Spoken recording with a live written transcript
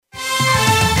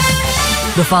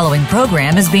The following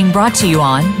program is being brought to you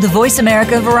on the Voice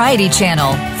America Variety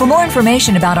Channel. For more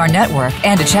information about our network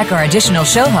and to check our additional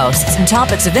show hosts and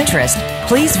topics of interest,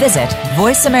 please visit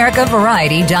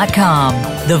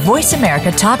voiceamericavariety.com. The Voice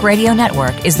America Talk Radio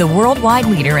Network is the worldwide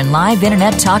leader in live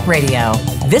Internet talk radio.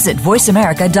 Visit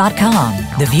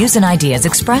voiceamerica.com. The views and ideas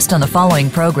expressed on the following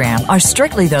program are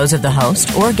strictly those of the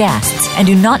host or guests and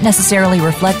do not necessarily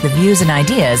reflect the views and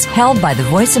ideas held by the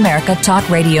Voice America Talk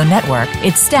Radio Network,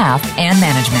 its staff, and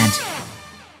management.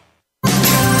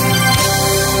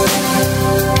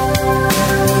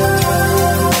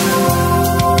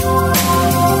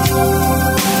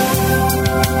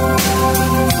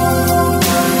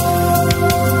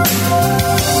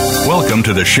 Welcome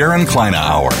to the Sharon Kleina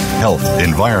Hour, Health,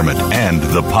 Environment, and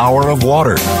the Power of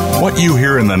Water. What you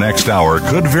hear in the next hour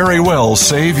could very well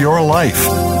save your life.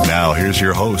 Now, here's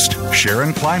your host,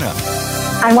 Sharon Kleina.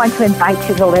 I want to invite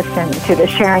you to listen to the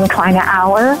Sharon Kleina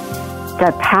Hour,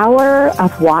 The Power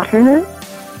of Water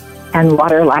and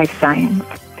Water Life Science.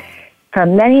 For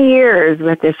many years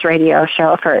with this radio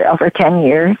show, for over 10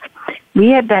 years, we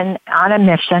have been on a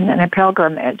mission and a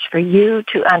pilgrimage for you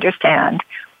to understand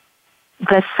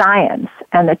the science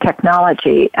and the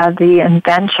technology of the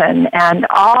invention and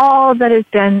all that has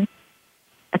been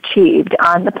achieved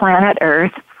on the planet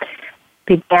Earth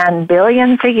began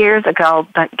billions of years ago,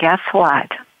 but guess what?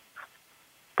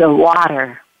 The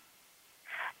water.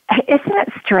 Isn't it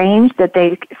strange that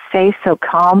they say so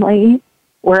calmly,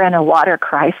 we're in a water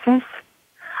crisis?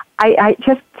 I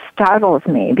just startles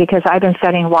me because I've been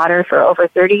studying water for over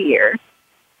 30 years.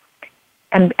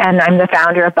 And I'm the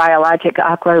founder of Biologic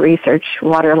Aqua Research,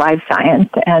 Water Life Science,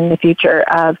 and the future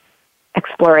of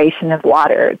exploration of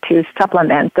water to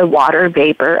supplement the water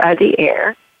vapor of the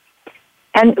air.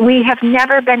 And we have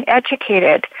never been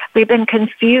educated. We've been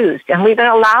confused, and we've been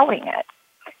allowing it.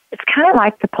 It's kind of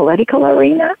like the political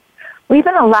arena. We've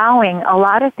been allowing a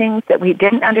lot of things that we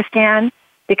didn't understand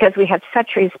because we had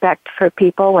such respect for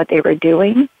people, what they were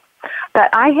doing. But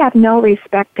I have no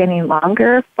respect any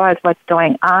longer for what's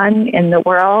going on in the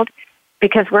world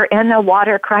because we're in a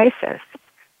water crisis.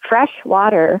 Fresh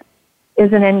water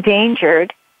is an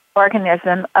endangered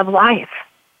organism of life.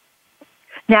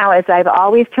 Now, as I've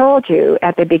always told you,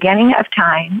 at the beginning of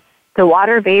time, the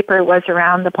water vapor was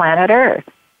around the planet Earth.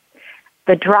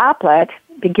 The droplet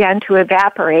began to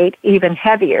evaporate even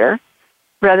heavier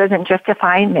rather than just a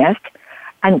fine mist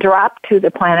and dropped to the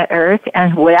planet Earth,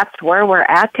 and that's where we're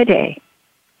at today,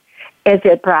 is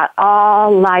it brought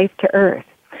all life to Earth.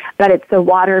 But it's the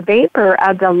water vapor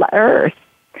of the Earth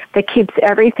that keeps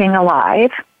everything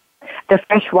alive, the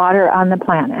fresh water on the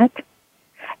planet,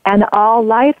 and all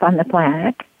life on the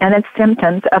planet, and its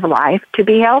symptoms of life to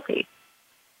be healthy.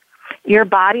 Your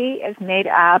body is made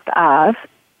up of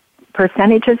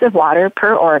percentages of water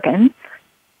per organ,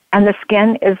 and the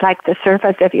skin is like the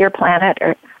surface of your planet,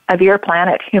 or of your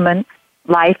planet, human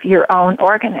life, your own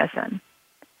organism.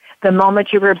 The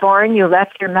moment you were born, you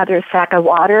left your mother's sack of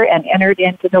water and entered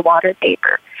into the water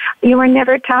vapor. You were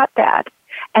never taught that.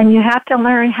 And you have to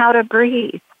learn how to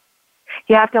breathe.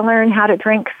 You have to learn how to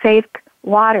drink safe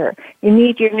water. You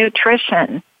need your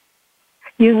nutrition.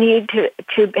 You need to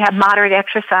have moderate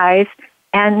exercise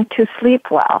and to sleep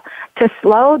well, to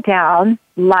slow down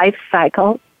life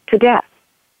cycle to death.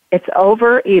 It's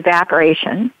over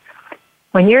evaporation.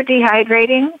 When you're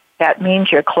dehydrating, that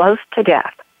means you're close to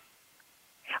death.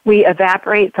 We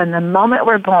evaporate from the moment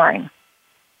we're born.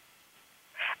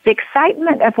 The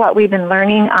excitement of what we've been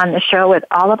learning on the show with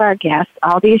all of our guests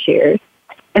all these years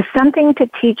is something to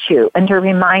teach you and to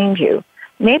remind you.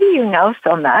 Maybe you know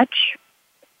so much,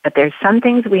 but there's some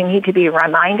things we need to be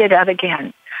reminded of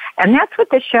again. And that's what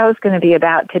the show is going to be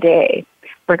about today.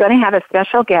 We're going to have a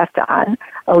special guest on,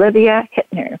 Olivia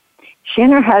Hittner. She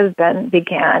and her husband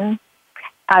began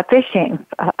fishing,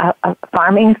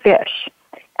 farming fish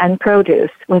and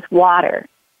produce with water,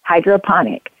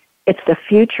 hydroponic. It's the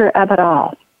future of it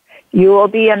all. You will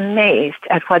be amazed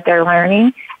at what they're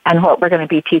learning and what we're going to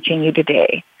be teaching you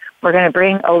today. We're going to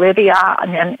bring Olivia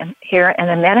on here in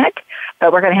a minute,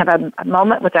 but we're going to have a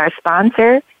moment with our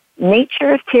sponsor,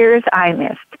 Nature's Tears Eye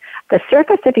Mist. The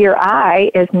surface of your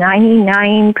eye is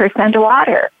 99%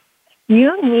 water.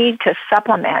 You need to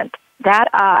supplement that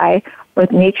eye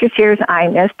with Nature's Tears Eye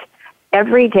Mist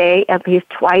every day, at least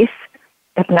twice,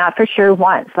 if not for sure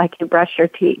once, like you brush your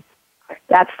teeth.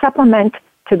 That supplement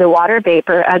to the water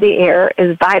vapor of the air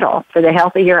is vital for the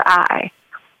health of your eye.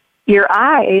 Your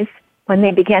eyes, when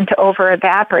they begin to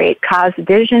over-evaporate, cause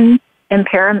vision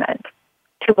impairment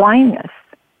to blindness.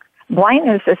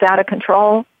 Blindness is out of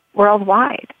control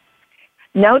worldwide.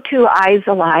 No two eyes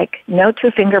alike, no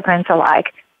two fingerprints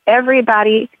alike.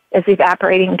 Everybody is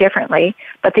evaporating differently,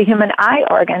 but the human eye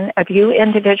organ of you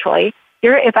individually,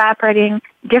 you're evaporating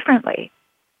differently.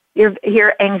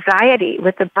 Your anxiety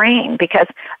with the brain, because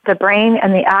the brain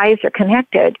and the eyes are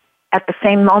connected at the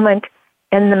same moment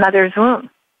in the mother's womb.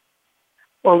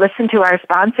 Well, listen to our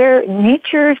sponsor,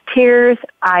 Nature's Tears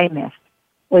Eye Mist,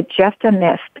 with just a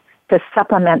mist to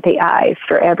supplement the eyes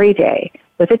for every day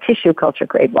with a tissue culture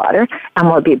grade water. And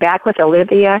we'll be back with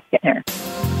Olivia Hittner.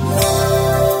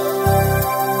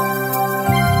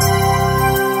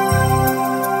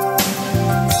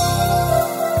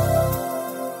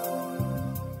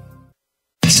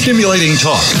 Stimulating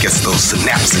talk. It gets those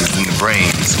synapses in the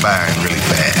brain firing really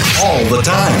fast. All the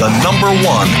time. The #1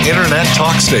 Internet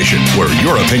talk station where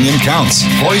your opinion counts.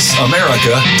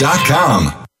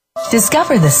 VoiceAmerica.com.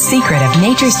 Discover the secret of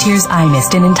Nature's Tears Eye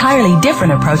Mist, an entirely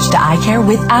different approach to eye care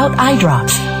without eye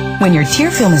drops. When your tear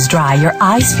film is dry, your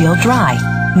eyes feel dry.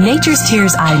 Nature's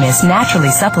Tears Eye Mist naturally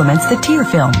supplements the tear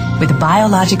film with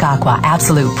Biologic Aqua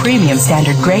Absolute Premium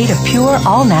Standard Grade of pure,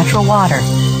 all-natural water.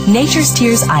 Nature's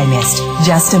Tears Eye Mist,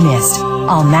 just a mist.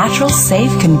 All natural, safe,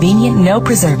 convenient, no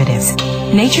preservatives.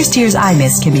 Nature's Tears Eye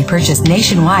Mist can be purchased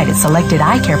nationwide at selected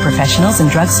eye care professionals and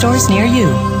drugstores near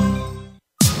you.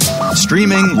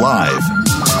 Streaming live.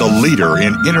 The leader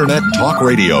in Internet talk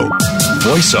radio.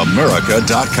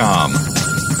 VoiceAmerica.com.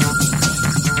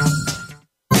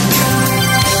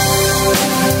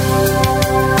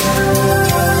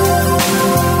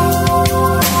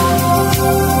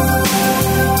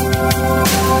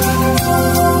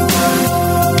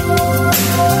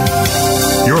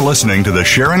 Listening to the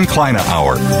Sharon Kleina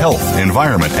Hour, Health,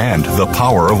 Environment, and the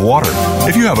Power of Water.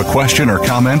 If you have a question or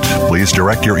comment, please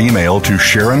direct your email to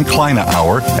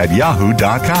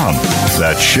SharonKleinaHour@yahoo.com.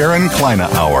 That's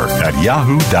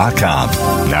SharonKleinaHour@yahoo.com.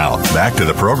 Now, back to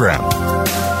the program.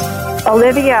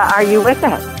 Olivia, are you with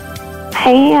us?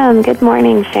 I am. Good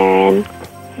morning, Sharon.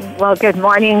 Well, good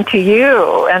morning to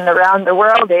you. And around the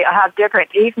world, they have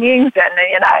different evenings,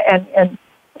 and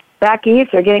back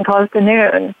east, they're getting close to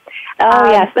noon.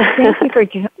 Oh, yes. Thank you for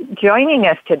joining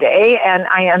us today, and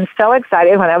I am so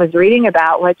excited when I was reading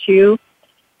about what you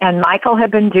and Michael have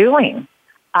been doing.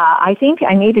 I think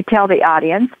I need to tell the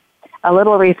audience a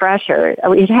little refresher.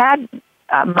 We've had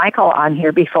Michael on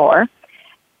here before,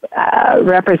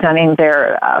 representing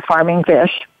their farming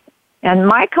fish, and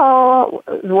Michael's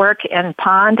work in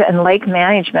pond and lake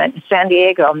management in San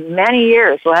Diego many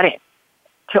years led him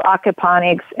to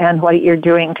aquaponics and what you're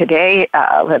doing today,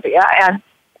 Olivia, and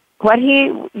what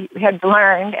he had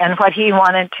learned and what he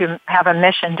wanted to have a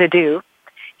mission to do.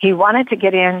 He wanted to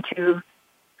get into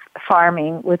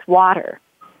farming with water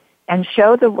and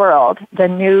show the world the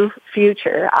new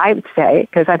future, I would say,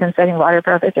 because I've been studying water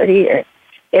for over 30 years.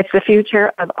 It's the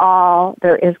future of all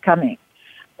there is coming.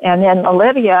 And then,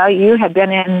 Olivia, you had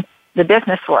been in the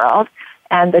business world,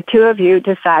 and the two of you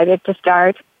decided to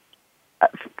start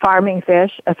farming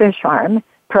fish, a fish farm,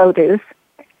 produce.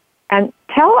 And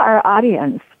tell our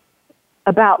audience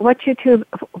about what you two,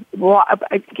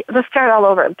 let's start all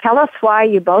over. Tell us why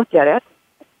you both did it,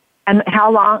 and how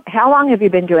long have you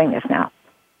been doing this now?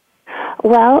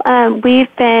 Well, we've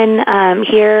been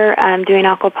here doing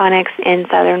aquaponics in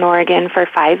Southern Oregon for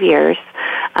 5 years.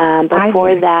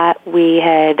 Before that, we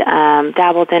had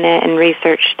dabbled in it and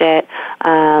researched it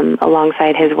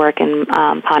alongside his work in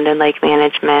pond and lake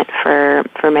management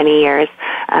for many years,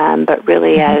 but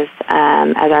really as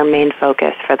our main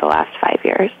focus for the last 5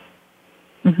 years.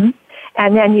 Mm-hmm.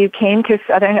 And then you came to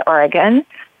Southern Oregon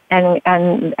and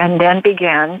then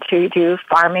began to do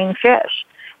farming fish.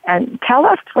 And tell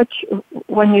us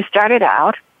when you started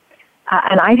out,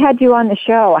 and I had you on the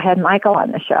show, I had Michael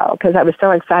on the show because I was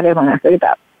so excited when I heard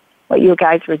about what you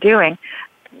guys were doing.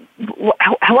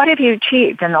 What have you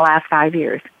achieved in the last 5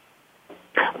 years?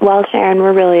 Well, Sharon,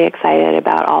 we're really excited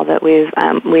about all that we've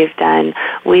done.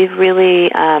 We've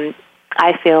really, I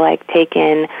feel like,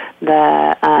 taken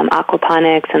the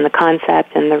aquaponics and the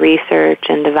concept and the research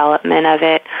and development of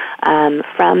it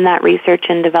from that research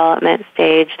and development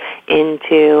stage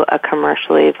into a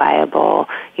commercially viable,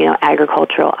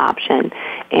 agricultural option,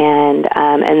 and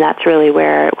that's really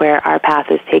where our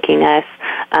path is taking us.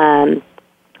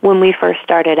 When we first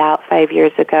started out 5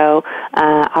 years ago,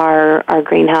 our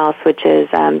greenhouse, which is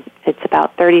it's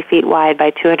about 30 feet wide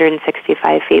by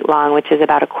 265 feet long, which is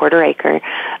about a quarter acre.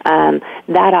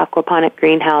 That aquaponic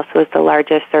greenhouse was the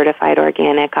largest certified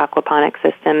organic aquaponic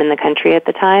system in the country at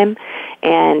the time.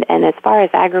 And as far as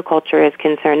agriculture is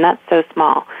concerned, that's so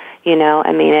small.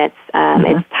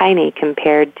 It's tiny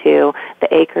compared to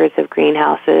the acres of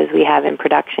greenhouses we have in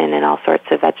production and all sorts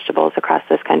of vegetables across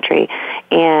this country.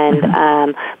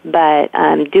 And but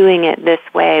doing it this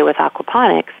way with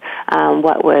aquaponics,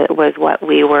 was what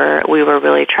we were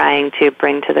really trying to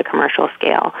bring to the commercial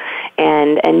scale.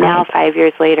 And now 5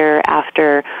 years later,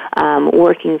 after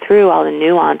working through all the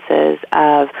nuances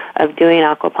of doing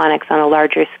aquaponics on a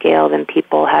larger scale than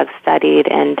people have studied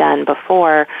and done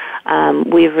before,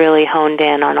 we've really honed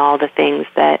in on all the things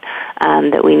that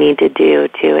we need to do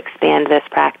to expand this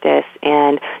practice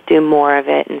and do more of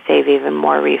it and save even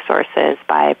more resources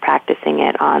by practicing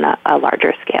it on a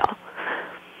larger scale.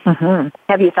 Mm-hmm.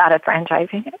 Have you thought of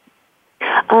franchising it?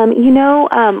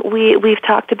 We've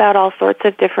talked about all sorts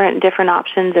of different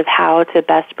options of how to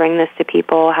best bring this to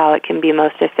people, how it can be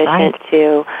most efficient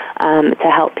to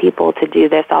help people to do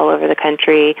this all over the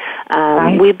country.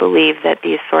 We believe that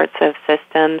these sorts of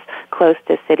systems close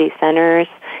to city centers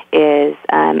is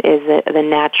the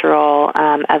natural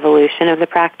evolution of the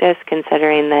practice,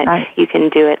 considering that you can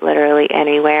do it literally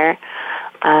anywhere.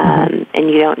 And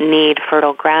you don't need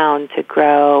fertile ground to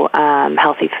grow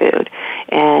healthy food.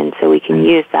 And so we can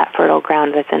use that fertile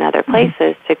ground that's in other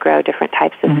places to grow different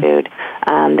types of food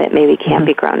that maybe can't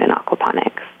be grown in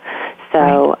aquaponics.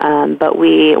 So, but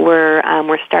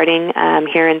we're starting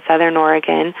here in Southern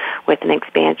Oregon with an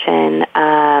expansion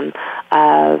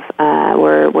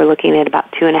we're looking at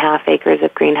about 2.5 acres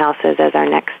of greenhouses as our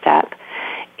next step.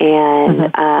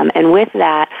 And with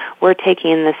that, we're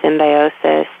taking the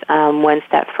symbiosis one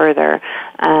step further.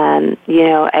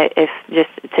 If just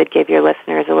to give your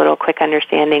listeners a little quick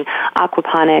understanding,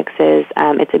 aquaponics is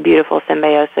it's a beautiful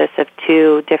symbiosis of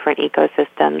two different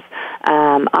ecosystems.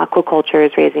 Aquaculture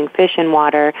is raising fish in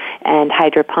water, and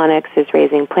hydroponics is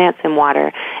raising plants in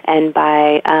water. And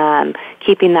by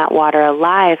keeping that water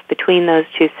alive between those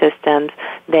two systems,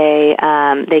 they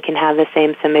can have the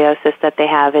same symbiosis that they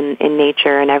have in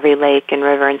nature in every lake and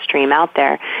river and stream out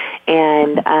there.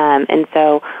 And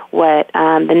so what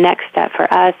the next step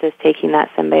for us is taking that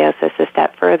symbiosis a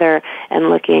step further and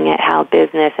looking at how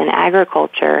business and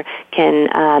agriculture can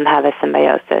have a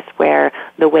symbiosis where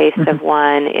the waste of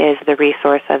one is the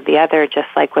resource of the other, just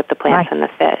like with the plants and the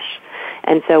fish.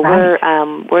 And so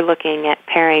we're looking at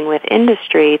pairing with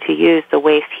industry to use the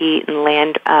waste heat and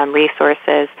land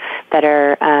resources that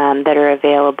are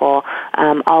available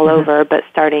all over, but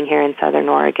starting here in Southern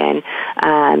Oregon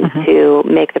to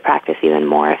make the practice even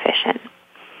more efficient.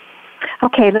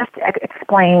 Okay, let's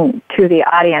explain to the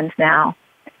audience now.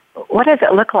 What does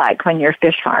it look like when you're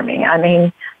fish farming? I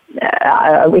mean,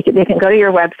 they can go to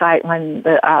your website when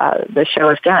the show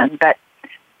is done, but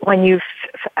when the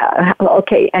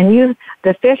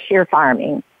fish you're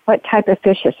farming, what type of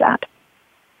fish is that?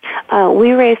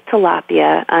 We raise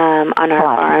tilapia on our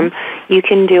farm. You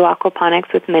can do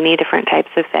aquaponics with many different types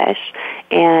of fish,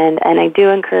 and I do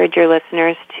encourage your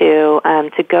listeners to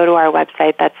go to our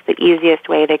website. That's the easiest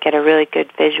way to get a really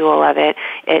good visual of it.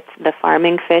 It's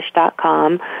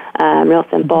thefarmingfish.com. Real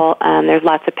simple. There's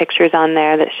lots of pictures on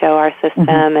there that show our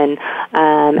system and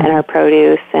our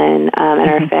produce and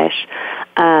our fish.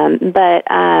 But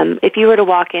if you were to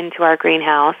walk into our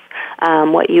greenhouse,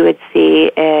 what you would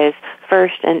see is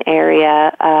first an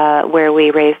area where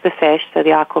we raise the fish, so the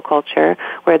aquaculture,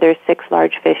 where there's 6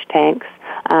 large fish tanks,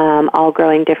 all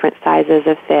growing different sizes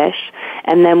of fish.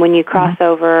 And then when you cross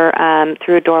over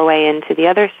through a doorway into the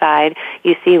other side,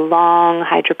 you see long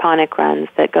hydroponic runs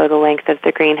that go the length of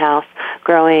the greenhouse,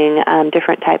 growing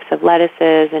different types of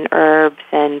lettuces and herbs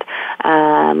and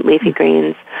leafy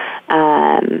greens.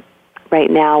 Right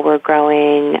now we're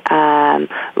growing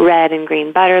red and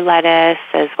green butter lettuce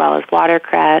as well as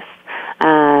watercress.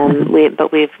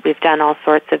 But we've done all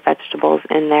sorts of vegetables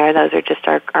in there. Those are just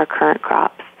our current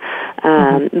crops.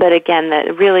 But again,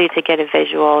 really to get a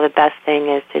visual, the best thing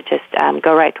is to just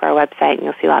go right to our website and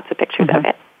you'll see lots of pictures of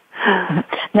it.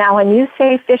 Now, when you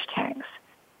say fish tanks,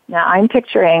 now I'm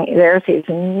picturing there's these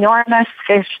enormous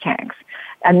fish tanks,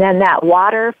 and then that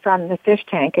water from the fish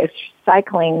tank is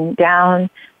cycling down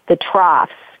the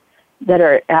troughs that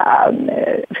are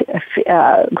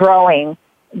growing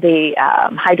the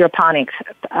hydroponics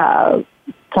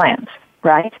plants,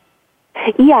 right?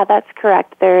 Yeah, that's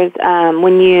correct. There's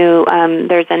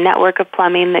there's a network of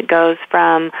plumbing that goes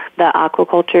from the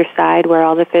aquaculture side where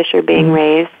all the fish are being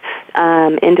raised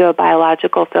into a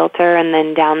biological filter and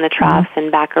then down the troughs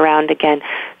and back around again.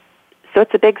 So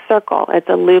it's a big circle. It's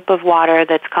a loop of water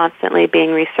that's constantly being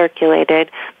recirculated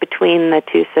between the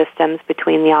two systems,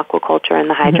 between the aquaculture and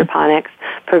the hydroponics,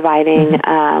 providing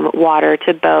water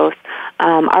to both.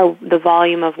 The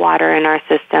volume of water in our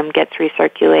system gets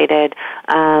recirculated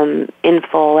in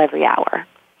full every hour.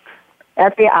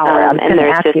 Every hour. And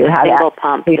there's just a single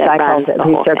pump that runs the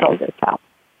whole thing. Itself.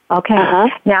 Okay.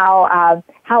 Now,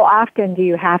 how often do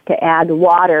you have to add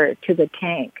water to the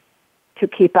tank to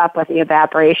keep up with the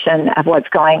evaporation of what's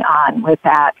going on with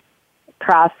that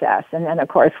process? And then, of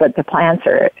course, what the plants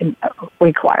are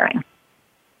requiring.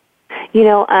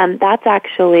 That's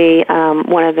actually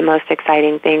one of the most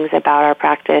exciting things about our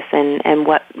practice and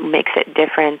what makes it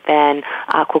different than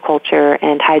aquaculture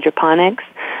and hydroponics.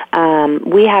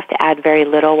 We have to add very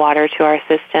little water to our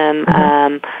system.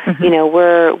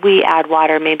 We add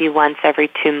water maybe once every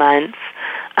 2 months.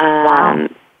 Wow.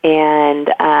 And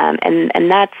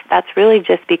that's really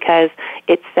just because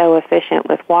it's so efficient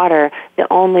with water.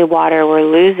 The only water we're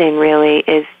losing really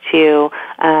is to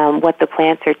what the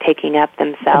plants are taking up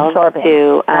themselves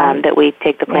that we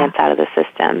take the plants out of the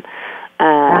system.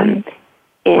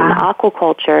 In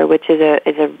aquaculture, which is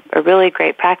a really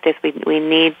great practice, we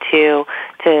need to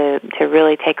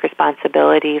really take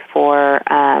responsibility for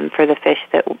the fish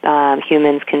that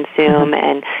humans consume,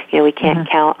 and we can't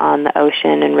count on the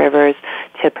ocean and rivers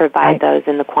to provide those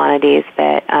in the quantities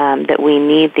that we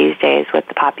need these days with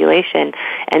the population.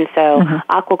 And so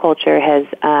aquaculture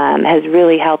has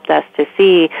really helped us to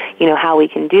see how we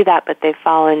can do that, but they've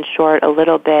fallen short a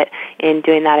little bit in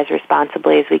doing that as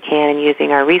responsibly as we can and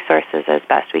using our resources as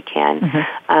best we can.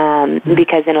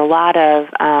 Because in a lot of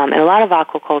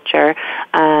aquaculture,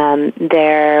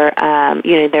 they're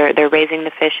raising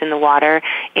the fish in the water,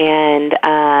 and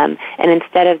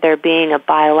instead of there being a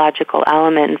biological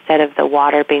element, instead of the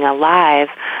water being alive,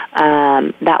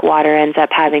 that water ends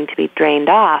up having to be drained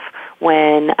off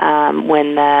when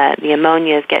the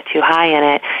ammonias get too high in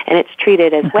it, and it's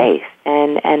treated as waste,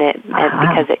 and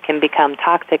because it can become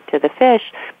toxic to the fish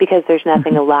because there's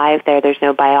nothing alive there, there's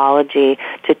no biology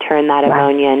to turn that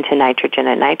ammonia into nitrogen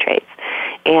and nitrates,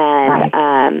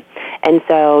 and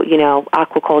so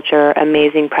aquaculture,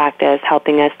 amazing practice,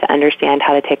 helping us to understand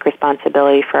how to take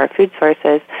responsibility for our food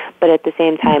sources, but at the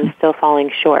same time still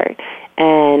falling short.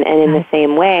 And in the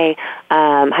same way,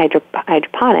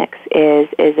 hydroponics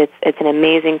it's an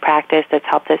amazing practice that's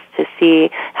helped us to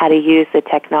see how to use the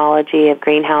technology of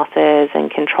greenhouses and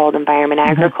controlled environment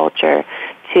agriculture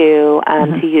to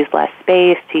use less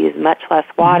space, to use much less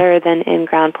water than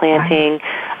in-ground planting.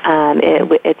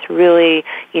 It's really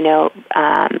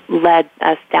led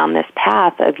us down this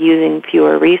path of using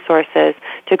fewer resources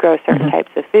to grow certain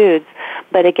types of foods.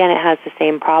 But again, it has the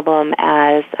same problem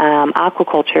as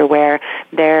aquaculture, where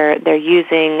they're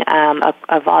using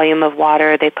a volume of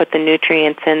water. They put the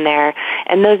nutrients in there,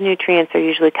 and those nutrients are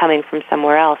usually coming from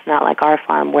somewhere else, not like our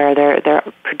farm where they're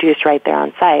produced right there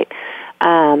on site.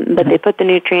 But they put the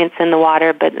nutrients in the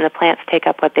water, but the plants take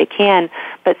up what they can.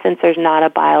 But since there's not a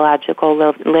biological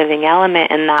living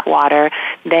element in that water,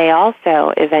 they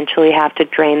also eventually have to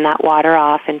drain that water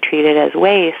off and treat it as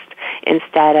waste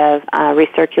instead of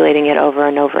recirculating it over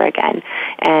and over again.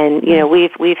 And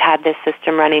we've had this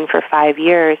system running for 5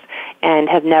 years and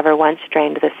have never once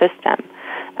drained the system.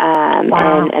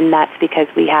 And that's because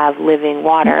we have living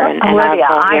water, and our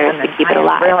goal here is to keep it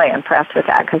alive. I'm really impressed with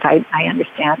that because I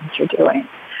understand what you're doing.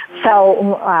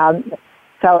 So,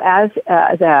 as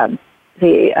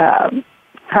the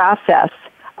process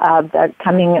of the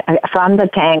coming from the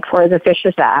tank where the fish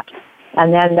is at,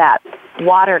 and then that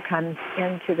water comes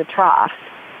into the trough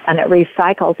and it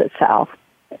recycles itself,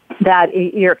 that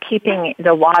you're keeping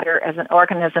the water as an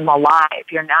organism alive.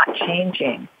 You're not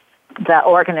changing the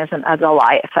organism of the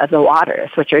life of the water, is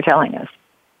what you're telling us.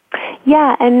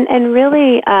 Yeah, and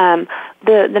really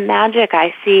the magic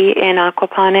I see in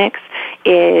aquaponics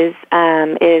is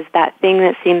that thing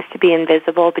that seems to be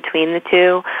invisible between the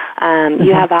two.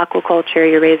 You have aquaculture,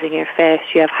 you're raising your fish.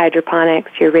 You have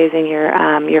hydroponics, you're raising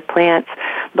your plants.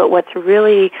 But what's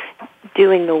really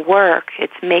doing the work,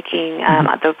 it's making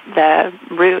the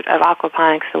root of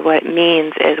aquaponics, so what it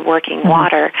means is working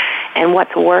water. And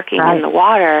what's working in the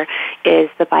water is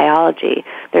the biology.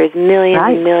 There's millions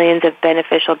and millions of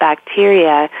beneficial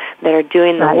bacteria that are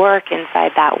doing the work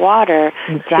inside that water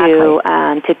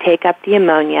to take up the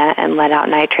ammonia and let out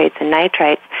nitrates and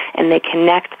nitrites, and they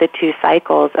connect the two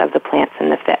cycles of the plants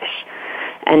and the fish.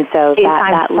 And so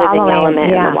that living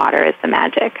element in the water is the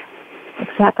magic.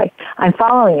 Exactly. I'm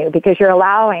following you because you're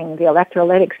allowing the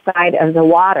electrolytic side of the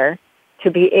water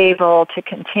to be able to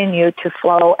continue to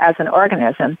flow as an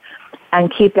organism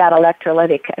and keep that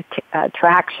electrolytic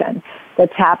attraction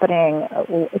that's happening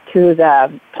to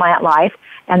the plant life.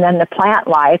 And then the plant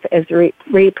life is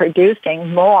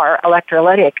reproducing more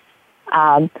electrolytic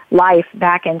life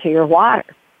back into your water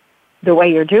the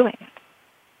way you're doing it.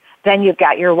 Then you've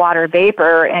got your water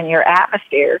vapor and your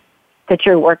atmosphere that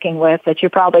you're working with that you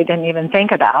probably didn't even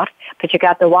think about, but you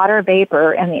got the water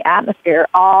vapor and the atmosphere.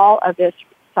 All of this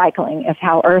cycling is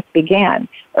how Earth began.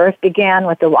 Earth began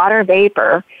with the water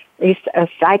vapor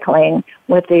cycling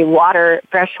with the water,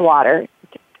 fresh water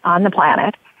on the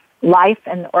planet, life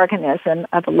and organism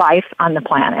of life on the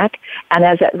planet, and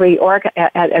as it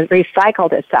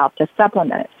recycled itself to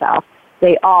supplement itself,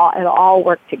 it all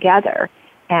worked together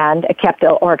and it kept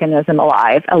the organism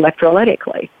alive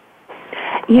electrolytically.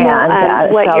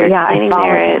 What you're explaining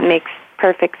there, it makes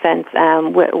perfect sense.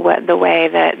 What the way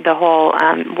that the whole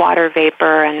water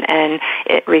vapor and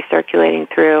it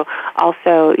recirculating through.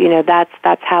 Also,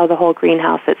 that's how the whole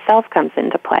greenhouse itself comes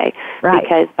into play. Right.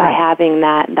 Because by having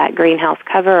that greenhouse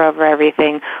cover over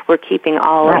everything, we're keeping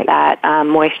all of that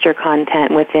moisture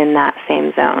content within that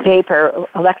same zone. Vapor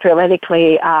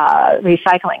electrolytically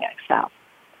recycling itself.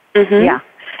 Mm-hmm. Yeah.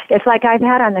 It's like I've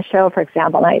had on the show, for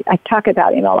example, I talk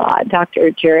about him a lot,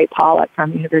 Dr. Jerry Pollack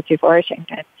from University of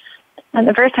Washington. And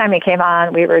the first time he came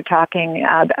on, we were talking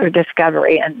about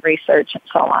discovery and research and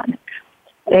so on.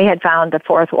 They had found the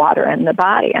fourth water in the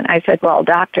body. And I said, well,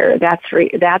 doctor, that's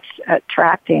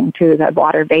attracting to the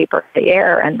water vapor, the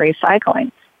air, and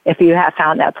recycling if you have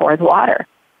found that fourth water.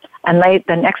 And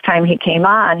the next time he came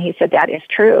on, he said, that is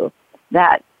true.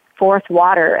 That fourth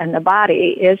water in the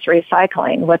body is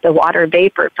recycling with the water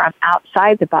vapor from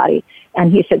outside the body.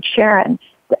 And he said, Sharon,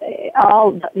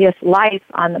 all this life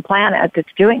on the planet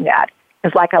that's doing that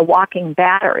is like a walking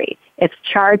battery. It's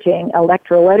charging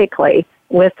electrolytically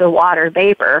with the water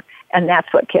vapor, and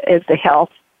that's what is the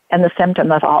health and the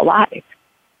symptom of all life,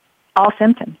 all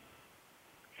symptoms.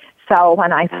 So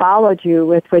when I followed you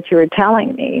with what you were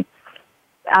telling me,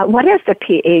 what is the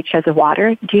pH of the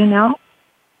water? Do you know?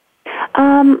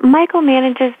 Michael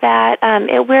manages that.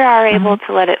 We are able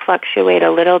to let it fluctuate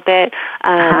a little bit,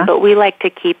 but we like to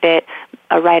keep it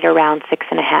right around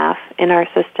 6.5 in our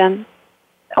system.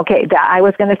 Okay, I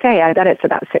was going to say, I bet it's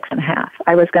about 6.5.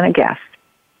 I was going to guess.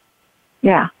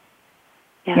 Yeah,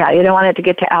 you don't want it to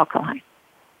get to alkaline.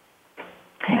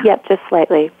 Yeah. Yep, just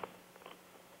slightly.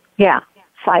 Yeah,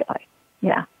 slightly.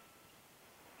 Yeah.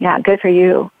 Yeah, good for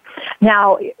you.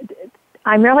 Now,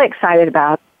 I'm really excited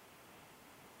about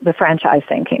the franchise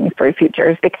thinking for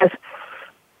futures because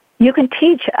you can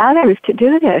teach others to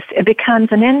do this. It becomes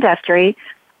an industry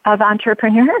of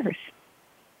entrepreneurs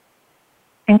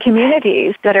and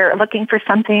communities that are looking for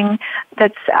something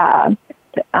that's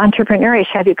entrepreneurial.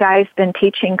 Have you guys been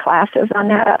teaching classes on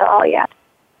that at all yet?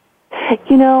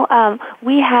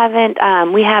 We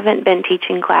haven't been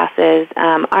teaching classes.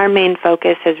 Our main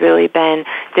focus has really been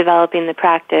developing the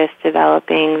practice,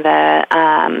 developing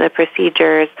the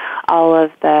procedures, all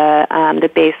of the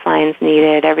baselines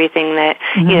needed, everything that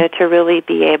to really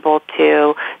be able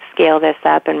to scale this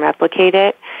up and replicate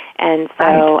it. And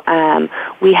so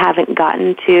we haven't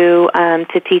gotten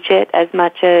to teach it as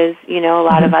much as a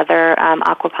lot of other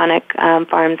aquaponic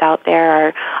farms out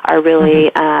there are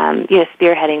really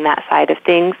spearheading that side of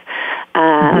things.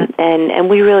 And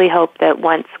we really hope that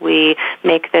once we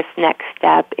make this next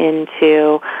step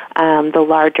into the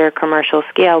larger commercial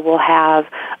scale, we'll have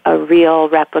a real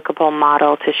replicable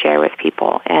model to share with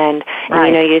people. And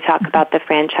you talk about the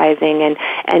franchising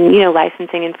and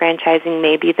licensing and franchising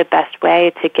may be the best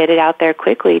way to get it out there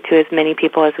quickly to as many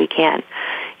people as we can.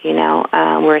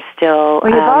 We're still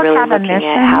really looking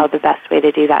at how the best way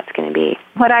to do that's going to be.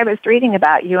 What I was reading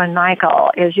about you and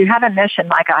Michael is you have a mission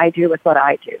like I do with what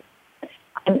I do.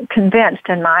 I'm convinced,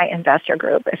 in my investor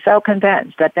group is so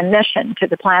convinced that the mission to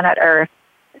the planet Earth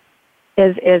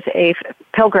is a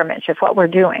pilgrimage of what we're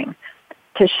doing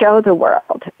to show the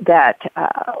world that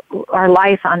our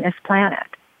life on this planet,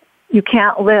 you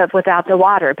can't live without the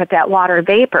water, but that water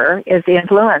vapor is the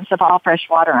influence of all fresh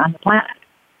water on the planet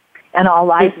and all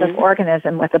life of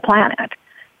organism with the planet.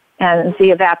 And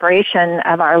the evaporation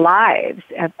of our lives,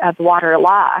 of water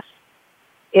loss,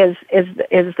 is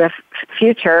the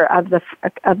future of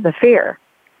the fear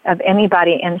of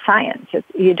anybody in science.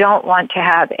 You don't want to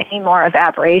have any more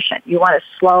evaporation. You want to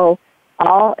slow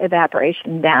all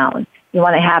evaporation down. You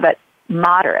want to have it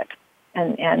moderate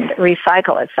and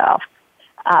recycle itself.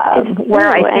 Where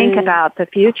I think about the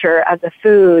future of the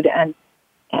food and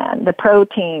the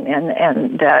protein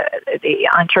and the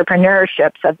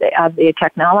entrepreneurships of the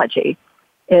technology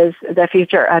is the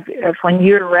future of when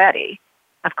you're ready.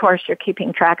 Of course, you're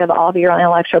keeping track of all of your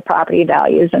intellectual property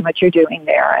values and what you're doing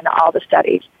there and all the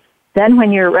studies. Then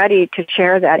when you're ready to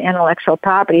share that intellectual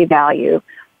property value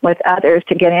with others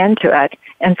to get into it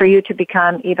and for you to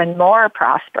become even more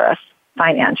prosperous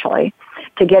financially,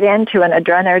 to get into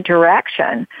another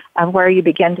direction of where you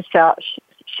begin to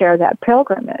share that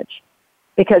pilgrimage,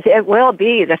 because it will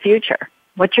be the future.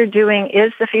 What you're doing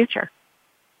is the future.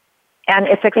 And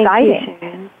it's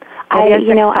exciting. Thank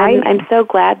you, Sharon. I'm so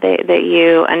glad that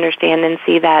you understand and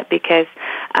see that, because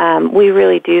we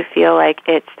really do feel like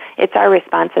it's our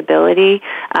responsibility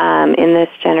in this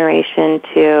generation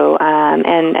to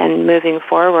and moving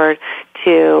forward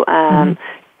to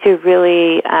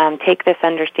really take this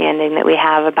understanding that we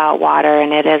have about water,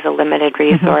 and it is a limited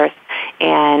resource,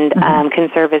 and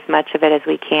conserve as much of it as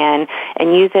we can,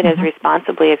 and use it as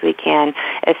responsibly as we can,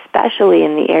 especially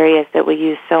in the areas that we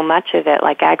use so much of it,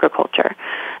 like agriculture.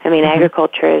 I mean,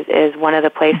 agriculture is one of the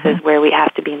places where we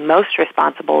have to be most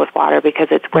responsible with water, because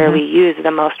it's where we use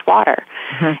the most water.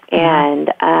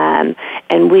 And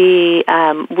we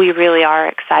really are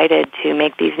excited to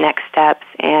make these next steps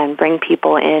and bring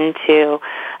people into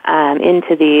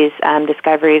these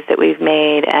discoveries that we've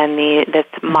made, and this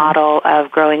model of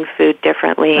growing food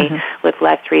differently with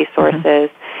less resources.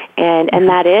 And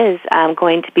that is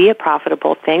going to be a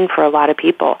profitable thing for a lot of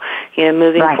people.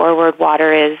 Moving forward,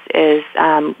 water is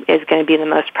going to be the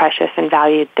most precious and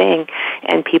valued thing,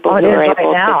 and people who are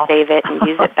able to save it and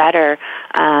use it better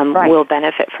will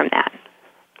benefit from that.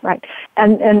 Right.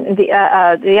 And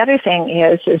the other thing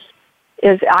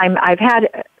is I've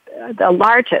had the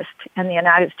largest in the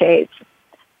United States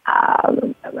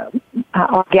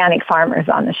organic farmers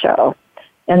on the show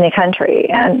in the country,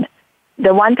 and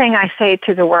the one thing I say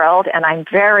to the world, and I'm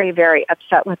very, very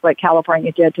upset with what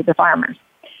California did to the farmers,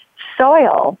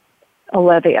 soil,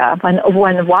 Olivia,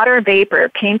 when water vapor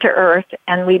came to earth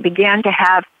and we began to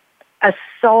have a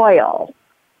soil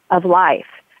of life,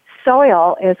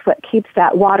 soil is what keeps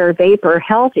that water vapor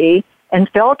healthy and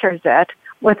filters it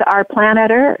with our planet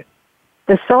Earth,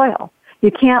 the soil.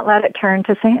 You can't let it turn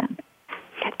to sand.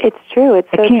 It's true. It's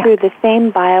so true. The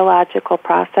same biological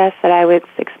process that I was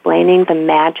explaining, the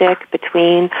magic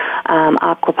between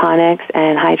aquaponics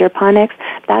and hydroponics,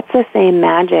 that's the same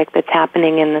magic that's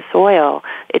happening in the soil.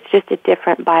 It's just a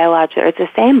different biological, it's the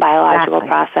same biological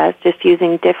process, just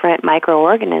using different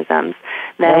microorganisms.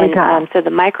 So the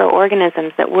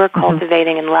microorganisms that we're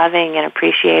cultivating and loving and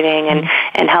appreciating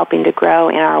and helping to grow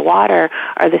in our water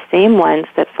are the same ones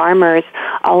that farmers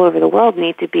all over the world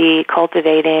need to be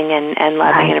cultivating and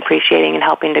loving and appreciating and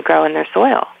helping to grow in their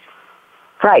soil.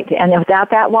 Right, and without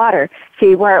that water,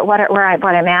 see what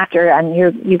I'm after, and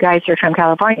you guys are from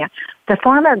California. The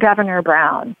former Governor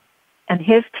Brown and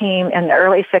his team in the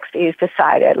early '60s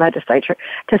legislature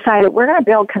decided we're going to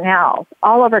build canals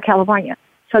all over California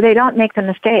so they don't make the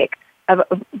mistake of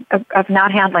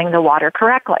not handling the water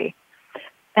correctly.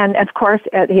 And of course,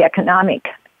 the economic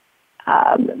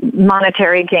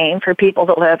monetary gain for people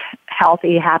to live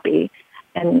healthy, happy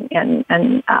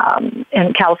in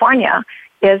California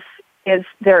is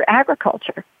their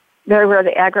agriculture. They were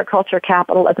the agriculture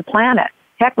capital of the planet.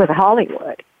 Heck with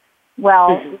Hollywood.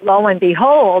 Well, lo and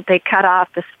behold, they cut off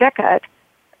the spigot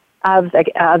of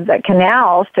the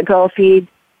canals to go feed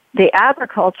the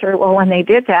agriculture. Well, when they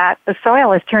did that, the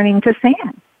soil is turning to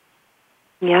sand.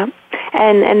 Yeah,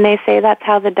 and they say that's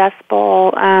how the Dust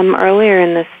Bowl earlier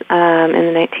in the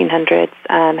 1900s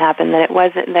happened. That it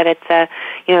wasn't that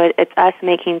it's us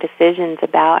making decisions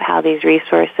about how these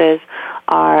resources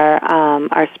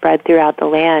are spread throughout the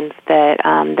land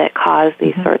that cause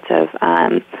these sorts of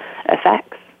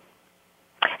effects.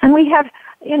 And we have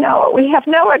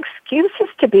no excuses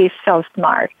to be so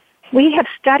smart. We have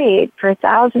studied for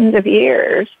thousands of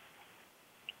years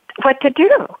what to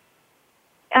do.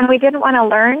 And we didn't want to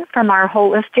learn from our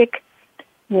holistic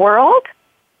world,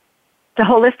 the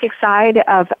holistic side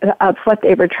of what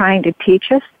they were trying to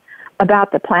teach us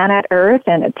about the planet Earth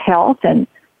and its health and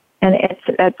its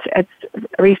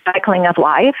recycling of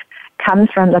life comes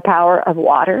from the power of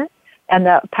water, and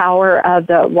the power of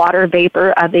the water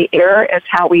vapor of the air is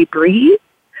how we breathe.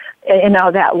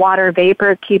 That water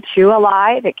vapor keeps you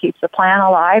alive, it keeps the plant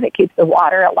alive, it keeps the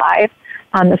water alive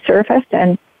on the surface,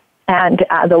 and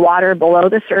the water below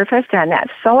the surface, and that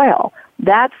soil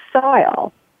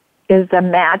is the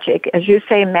magic, as you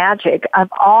say, magic of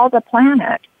all the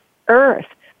planet Earth,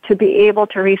 to be able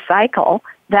to recycle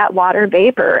that water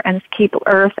vapor and keep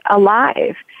Earth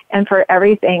alive and for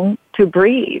everything to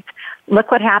breathe.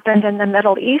 Look what happened in the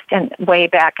Middle East way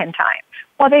back in time.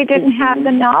 Well, they didn't have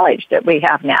the knowledge that we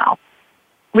have now.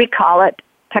 We call it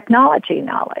technology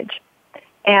knowledge.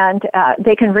 And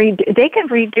they can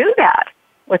redo that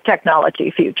with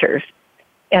technology futures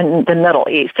in the Middle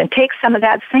East and take some of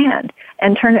that sand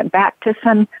and turn it back to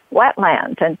some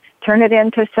wetlands and turn it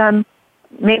into some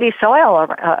maybe soil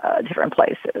over different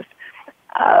places.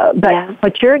 But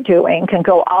what you're doing can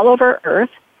go all over Earth.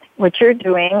 What you're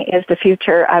doing is the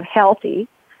future of healthy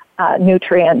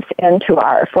nutrients into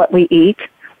what we eat,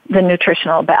 the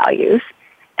nutritional values,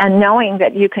 and knowing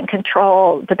that you can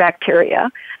control the bacteria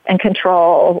and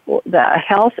control the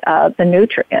health of the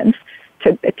nutrients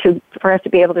for us to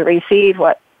be able to receive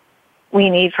what we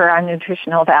need for our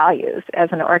nutritional values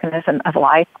as an organism of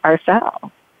life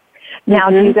ourselves. Now,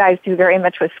 do you guys do very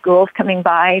much with schools coming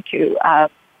by to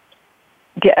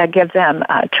give them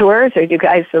tours, or are you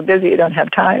guys so busy you don't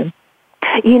have time?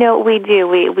 You know, we do.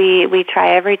 We try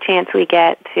every chance we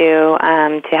get to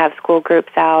have school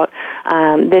groups out.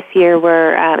 This year, it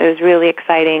was really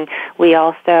exciting. We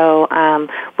also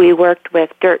we worked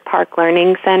with Dirt Park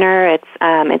Learning Center. It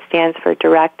stands for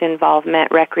Direct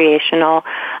Involvement Recreational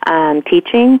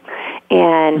Teaching,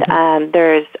 and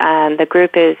there's the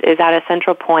group is out of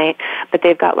Central Point, but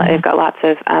they've got lots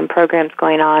of programs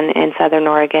going on in Southern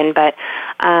Oregon, but.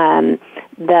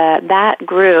 That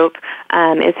group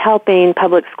is helping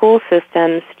public school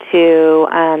systems to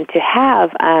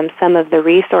have some of the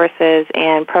resources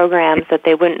and programs that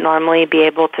they wouldn't normally be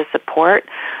able to support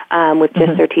with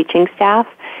just their teaching staff.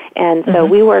 And so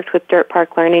we worked with Dirt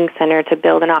Park Learning Center to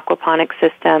build an aquaponics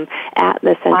system at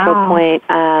the Central Point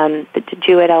the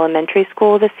Jewett Elementary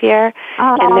School this year,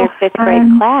 and their fifth grade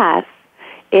class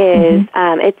is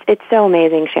it's so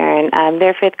amazing, Sharon.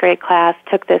 Their fifth grade class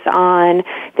took this on.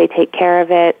 They take care of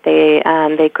it.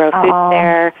 They grow food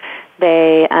there.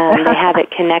 They have it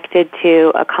connected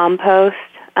to a compost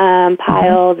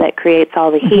pile that creates all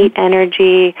the heat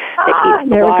energy that keeps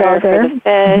the water for the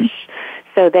fish.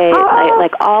 So they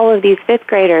like all of these fifth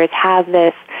graders have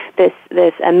this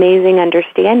amazing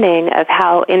understanding of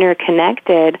how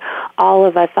interconnected all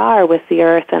of us are with the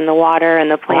earth and the water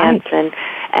and the plants and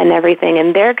everything.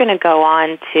 And they're going to go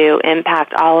on to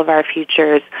impact all of our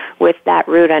futures with that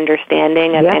root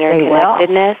understanding of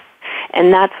interconnectedness.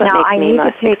 And that's what makes me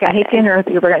most excited. I hate to interrupt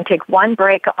you. We're going to take one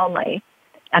break only,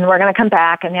 and we're going to come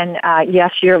back. And then,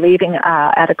 yes, you're leaving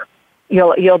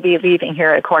You'll be leaving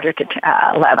here at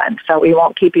 11:45, so we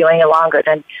won't keep you any longer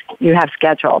than you have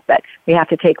scheduled. But we have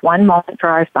to take one moment for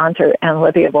our sponsor, and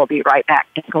Olivia will be right back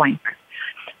going.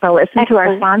 So listen to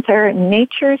our sponsor,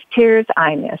 Nature's Tears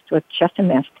Eye Mist with Just a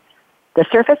Mist. The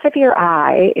surface of your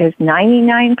eye is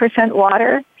 99%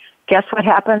 water. Guess what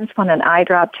happens when an eye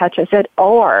drop touches it?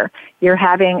 Or you're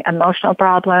having emotional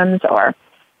problems or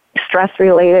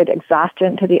stress-related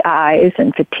exhaustion to the eyes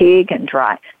and fatigue and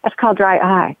dry. That's called dry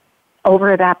eye.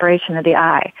 Over-evaporation of the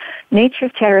eye.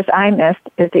 Nature's Tears Eye Mist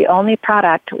is the only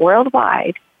product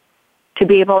worldwide to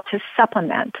be able to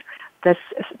supplement the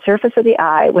surface of the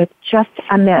eye with just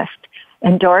a mist,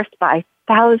 endorsed by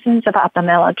thousands of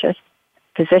ophthalmologists,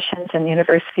 physicians, and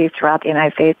universities throughout the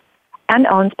United States, and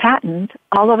owns patents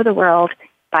all over the world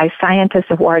by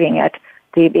scientists awarding it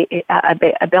the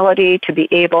ability to be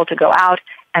able to go out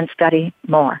and study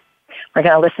more. We're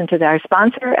going to listen to our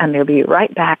sponsor, and we'll be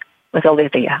right back with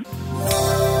Olivia.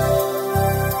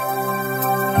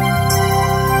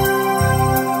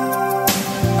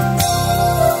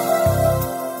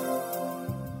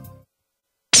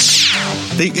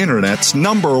 The Internet's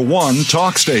 #1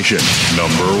 talk station.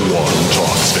 #1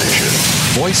 talk station.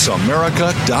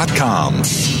 VoiceAmerica.com.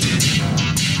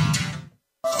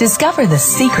 Discover the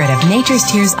secret of Nature's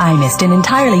Tears Eye Mist, an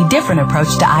entirely different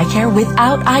approach to eye care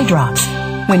without eye drops.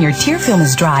 When your tear film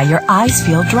is dry, your eyes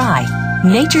feel dry.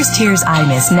 Nature's Tears Eye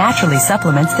Mist naturally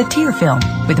supplements the tear film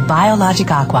with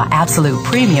Biologic Aqua Absolute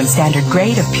Premium Standard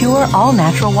Grade of pure,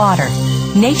 all-natural water.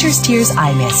 Nature's Tears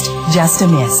Eye Mist, just a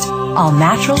mist. All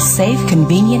natural, safe,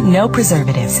 convenient, no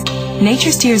preservatives.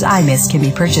 Nature's Tears Eye Mist can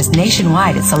be purchased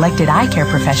nationwide at selected eye care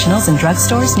professionals and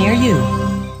drugstores near you.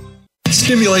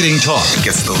 Stimulating talk. It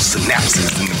gets those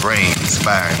synapses in the brain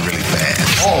firing really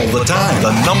fast. All the time.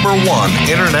 The #1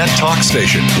 Internet talk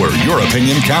station where your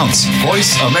opinion counts.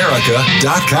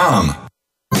 VoiceAmerica.com.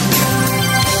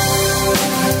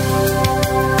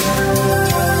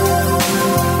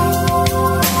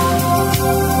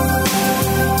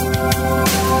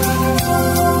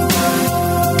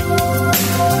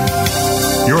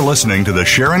 You're listening to the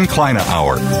Sharon Kleyne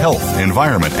Hour, Health,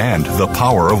 Environment, and the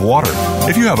Power of Water.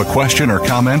 If you have a question or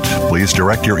comment, please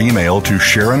direct your email to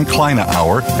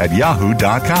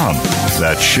SharonKleineHour@yahoo.com.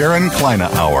 That's Sharon Kleyne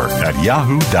Hour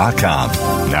 @yahoo.com.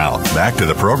 Now, back to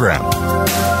the program.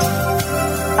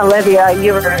 Olivia,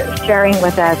 you were sharing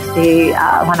with us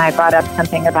when I brought up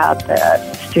something about the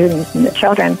students and the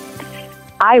children.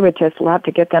 I would just love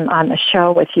to get them on the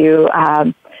show with you.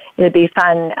 It'd be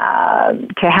fun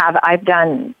to have. I've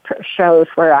done shows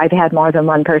where I've had more than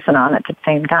one person on at the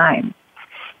same time.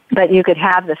 But you could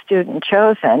have the student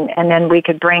chosen, and then we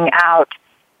could bring out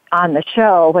on the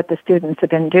show what the students have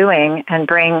been doing and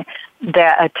bring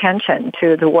the attention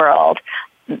to the world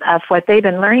of what they've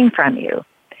been learning from you.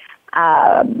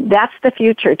 That's the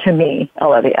future to me,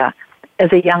 Olivia, as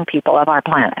the young people of our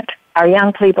planet. Our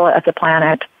young people of the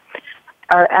planet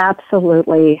are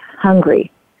absolutely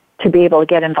hungry to be able to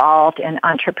get involved in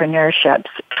entrepreneurship,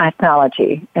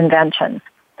 technology, invention,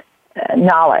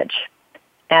 knowledge,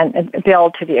 and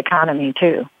build to the economy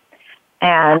too.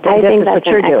 And I think that's what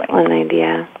you're doing. Excellent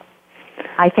idea.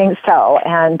 I think so,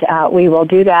 and we will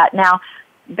do that. Now,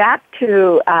 back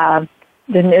to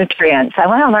the nutrients. I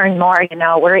want to learn more.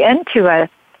 We're into a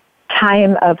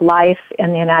time of life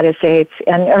in the United States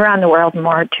and around the world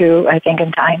more too, I think,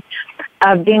 in time,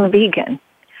 of being vegan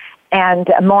and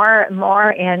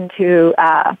more into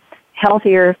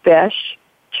healthier fish,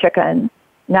 chicken,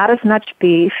 not as much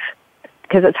beef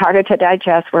because it's harder to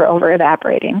digest. We're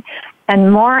over-evaporating.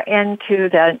 And more into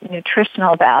the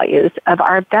nutritional values of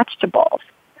our vegetables,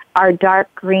 our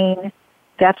dark green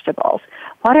vegetables.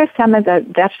 What are some of the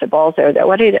vegetables, or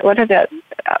what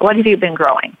have you been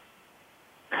growing?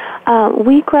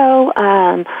 We grow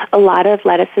a lot of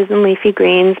lettuces and leafy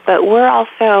greens, but we're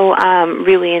also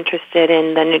really interested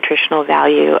in the nutritional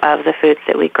value of the foods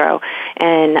that we grow.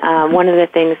 And one of the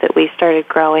things that we started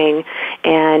growing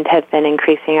and have been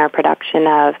increasing our production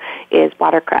of is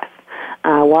watercress.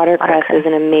 Watercress is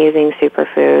an amazing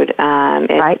superfood.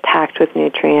 It's packed with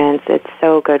nutrients. It's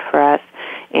so good for us.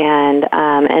 And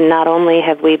not only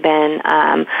have we been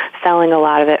selling a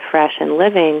lot of it fresh and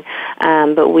living,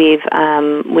 but we've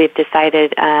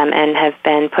decided and have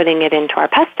been putting it into our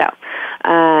pesto.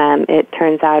 It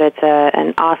turns out it's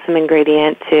an awesome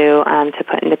ingredient to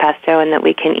put into pesto, and that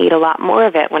we can eat a lot more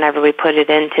of it whenever we put it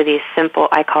into these simple,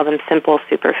 I call them simple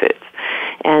superfoods.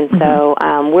 And so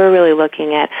we're really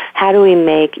looking at how do we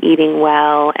make eating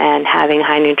well and having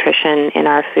high nutrition in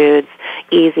our foods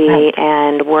easy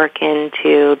and work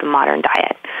into the modern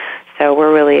diet. So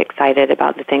we're really excited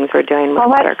about the things we're doing with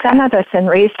watercress. What some of us in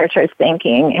research are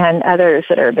thinking, and others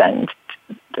that have been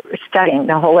studying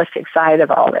the holistic side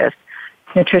of all this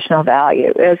nutritional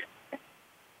value, is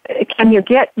can you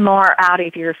get more out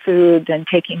of your food than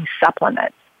taking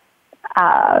supplements?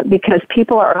 Because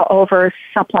people are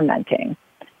over-supplementing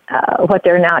what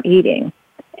they're not eating.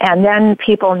 And then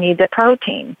people need the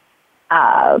protein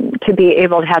to be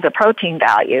able to have the protein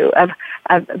value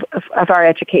of our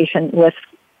education with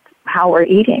how we're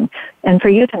eating. And for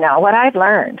you to know, what I've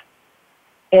learned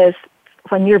is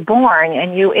when you're born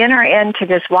and you enter into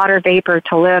this water vapor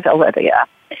to live, Olivia,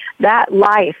 that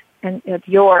life is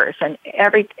yours, and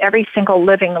every single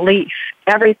living leaf,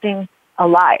 everything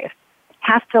alive,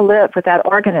 has to live with that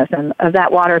organism of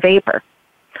that water vapor.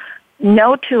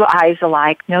 No two eyes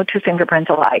alike, no two fingerprints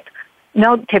alike.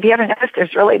 No, have you ever noticed there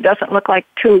really doesn't look like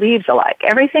two leaves alike?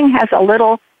 Everything has a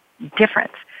little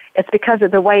difference. It's because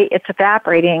of the way it's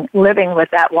evaporating, living with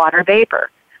that water vapor.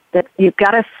 That you've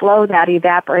got to slow that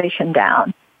evaporation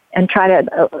down and try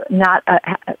to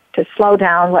to slow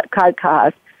down what could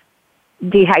cause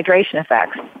dehydration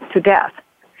effects to death.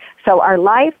 So our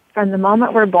life from the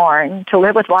moment we're born to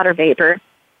live with water vapor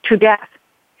to death.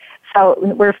 So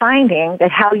we're finding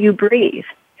that how you breathe.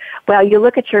 Well, you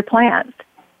look at your plants.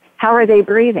 How are they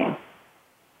breathing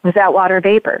with that water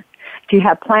vapor? Do you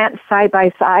have plants side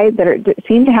by side that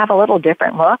seem to have a little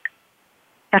different look?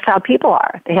 That's how people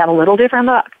are. They have a little different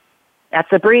look. That's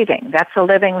the breathing. That's the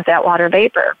living with that water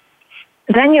vapor.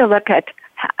 Then you look at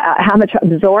how much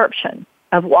absorption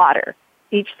of water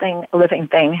each living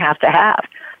thing has to have.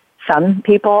 Some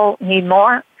people need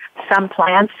more. Some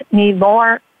plants need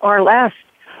more or less.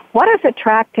 What is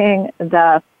attracting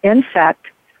the insect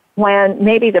when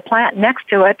maybe the plant next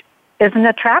to it isn't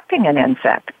attracting an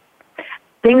insect?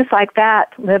 Things like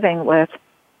that, living with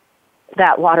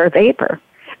that water vapor.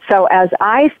 So as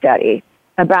I study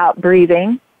about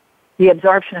breathing, the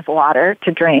absorption of water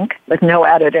to drink with no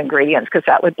added ingredients, because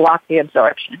that would block the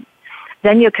absorption,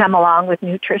 then you come along with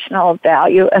nutritional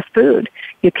value of food.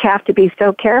 You have to be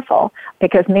so careful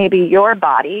because maybe your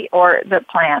body or the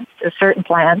plants, certain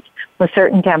plants with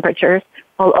certain temperatures,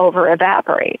 will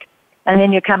over-evaporate. And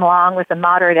then you come along with a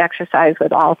moderate exercise with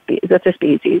the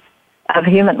species of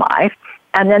human life,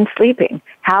 and then sleeping.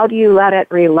 How do you let it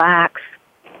relax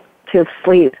to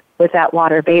sleep with that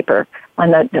water vapor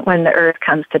when the earth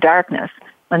comes to darkness,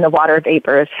 when the water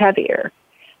vapor is heavier?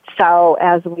 So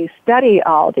as we study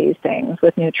all these things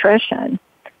with nutrition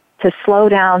to slow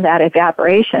down that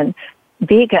evaporation,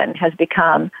 vegan has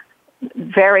become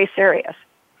very serious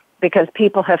because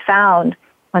people have found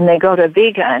when they go to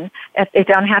vegan, if they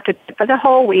don't have to for the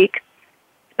whole week,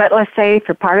 but let's say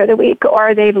for part of the week,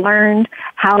 or they've learned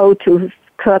how to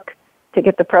cook to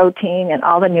get the protein and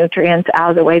all the nutrients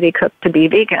out of the way they cook to be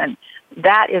vegan,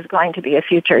 that is going to be a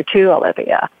future too,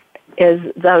 Olivia, is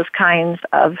those kinds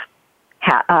of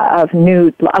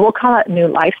we'll call it new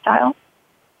lifestyle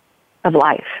of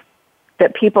life.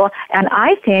 That people, and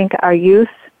I think our youth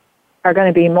are going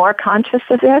to be more conscious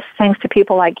of this thanks to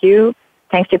people like you,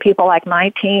 thanks to people like my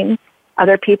team,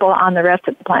 other people on the rest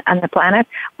of the planet.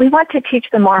 We want to teach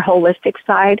the more holistic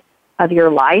side of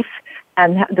your life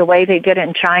and the way they did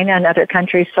in China and other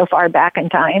countries so far back in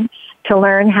time to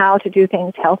learn how to do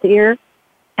things healthier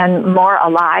and more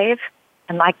alive.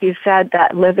 And like you said,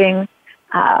 that living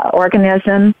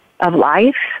organism of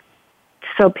life,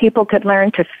 so people could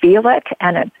learn to feel it,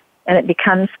 and it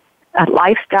becomes a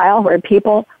lifestyle where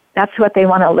people, that's what they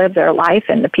want to live their life,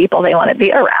 and the people they want to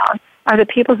be around are the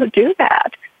people who do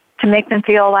that to make them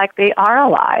feel like they are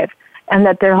alive and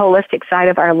that their holistic side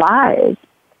of our lives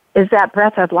is that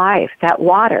breath of life, that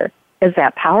water is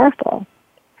that powerful.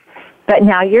 But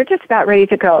now you're just about ready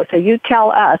to go, so you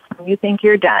tell us when you think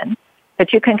you're done,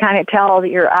 but you can kind of tell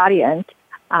your audience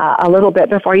a little bit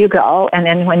before you go, and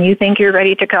then when you think you're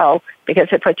ready to go, because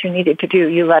it's what you needed to do,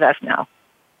 you let us know.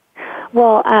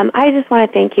 Well, I just want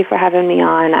to thank you for having me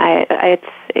on.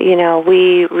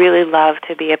 We really love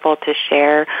to be able to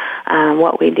share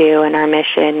what we do and our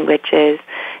mission, which is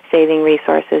saving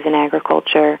resources in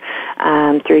agriculture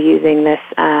through using this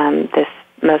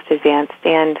most advanced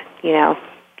and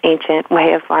ancient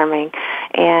way of farming.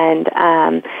 And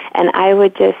I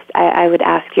would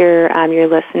ask your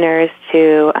listeners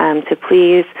to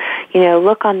please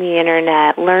look on the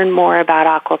internet, learn more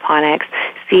about aquaponics,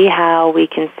 see how we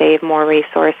can save more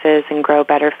resources and grow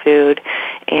better food.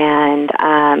 And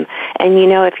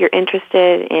if you're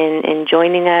interested in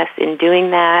joining us in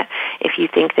doing that, if you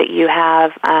think that you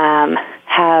have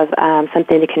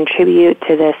something to contribute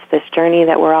to this journey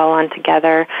that we're all on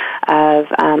together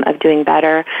of doing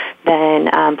better, then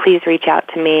please reach out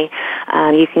to me.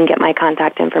 You can get my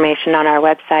contact information on our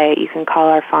website. You can call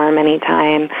our farm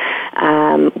anytime.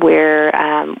 We're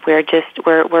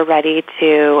ready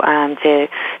to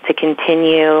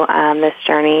continue this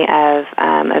journey of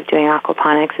doing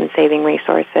aquaponics and saving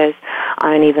resources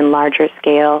on an even larger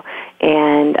scale.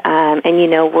 And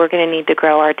we're going to need to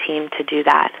grow our team to do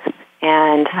that.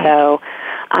 And so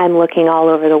I'm looking all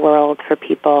over the world for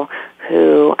people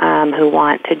who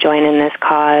want to join in this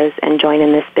cause and join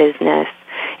in this business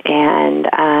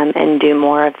and do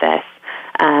more of this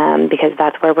because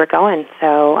that's where we're going.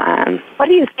 So what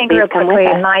do you think real quickly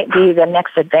might be the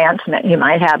next advancement you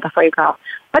might have before you go?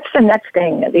 What's the next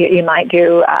thing that you might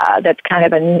do that's kind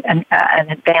of an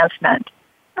advancement?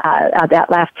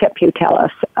 That last tip you tell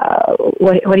us.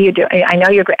 What do you do? I know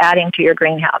you're adding to your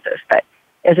greenhouses, but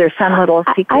is there some little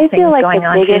secret things going on? I feel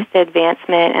like the biggest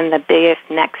advancement and the biggest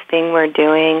next thing we're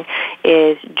doing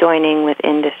is joining with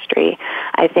industry.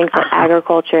 I think that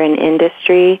agriculture and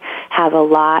industry have a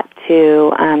lot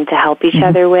to help each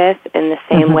other with in the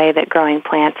same way that growing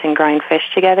plants and growing fish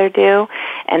together do.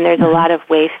 And there's a lot of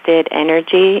wasted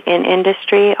energy in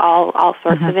industry, all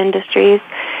sorts of industries.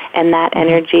 And that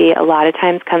energy a lot of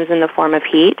times comes in the form of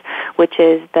heat, which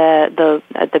is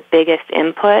the biggest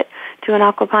input to an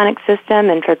aquaponic system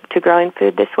and to growing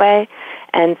food this way.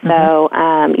 And so,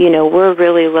 we're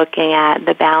really looking at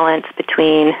the balance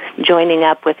between joining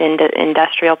up with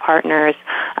industrial partners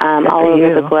all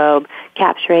over the globe,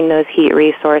 capturing those heat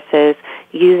resources,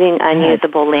 using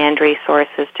unusable land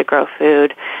resources to grow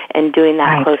food, and doing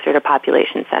that closer to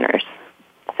population centers.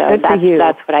 So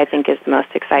that's what I think is the most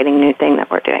exciting new thing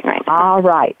that we're doing right now. All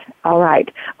right.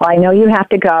 Well, I know you have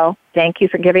to go. Thank you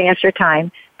for giving us your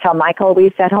time. Tell Michael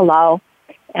we said hello.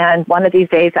 And one of these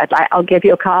days, I'll give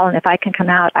you a call, and if I can come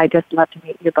out, I'd just love to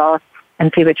meet you both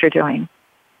and see what you're doing.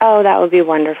 Oh, that would be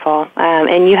wonderful.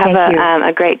 And you have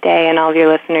a great day, and all of your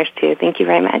listeners, too. Thank you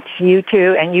very much. You,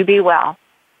 too, and you be well.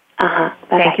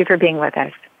 Thank you for being with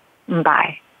us.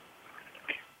 Bye.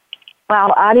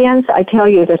 Well, audience, I tell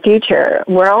you, the future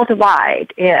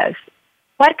worldwide is,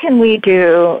 what can we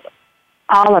do,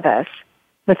 all of us,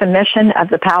 with the mission of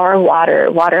the power of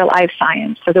water life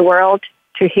science, for the world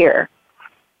to hear?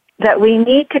 That we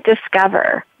need to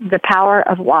discover the power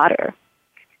of water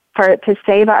for it to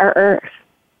save our earth.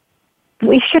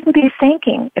 We shouldn't be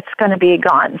thinking it's going to be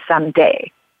gone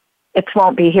someday. It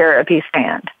won't be here if you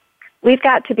stand. We've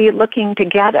got to be looking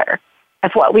together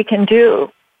at what we can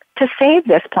do to save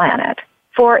this planet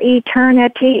for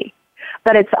eternity.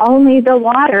 But it's only the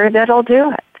water that'll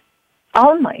do it.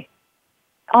 Only.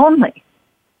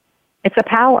 It's a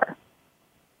power.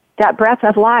 That breath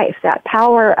of life, that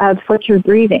power of what you're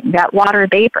breathing, that water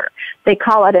vapor. They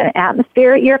call it an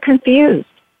atmosphere. You're confused.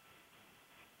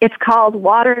 It's called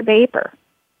water vapor.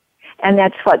 And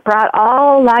that's what brought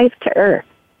all life to earth.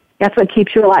 That's what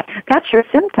keeps you alive. That's your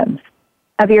symptoms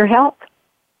of your health.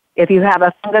 If you have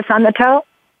a fungus on the toe,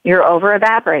 you're over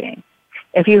evaporating.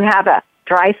 If you have a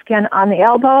dry skin on the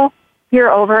elbow,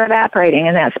 you're over evaporating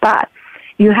in that spot.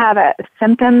 You have a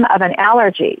symptom of an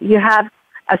allergy. You have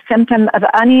a symptom of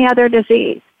any other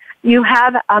disease. You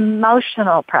have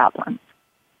emotional problems.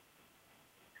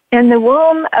 In the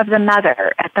womb of the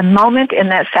mother, at the moment in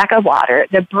that sack of water,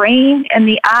 the brain and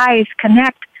the eyes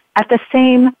connect at the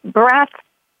same breath.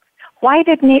 Why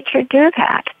did nature do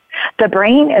that? The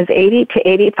brain is 80 to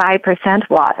 85%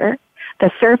 water.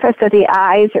 The surface of the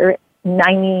eyes are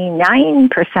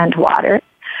 99% water.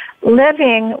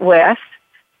 Living with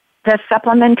the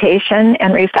supplementation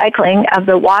and recycling of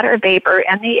the water vapor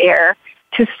and the air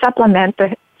to supplement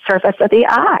the surface of the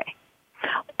eye.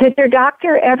 Did your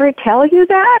doctor ever tell you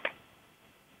that?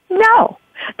 No.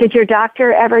 Did your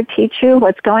doctor ever teach you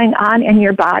what's going on in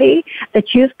your body?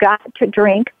 That you've got to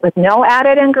drink with no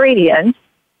added ingredients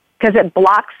because it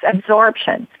blocks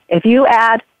absorption. If you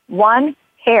add one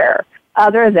hair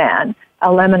other than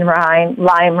a lemon rind,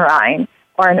 lime rind,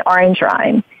 or an orange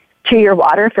rind to your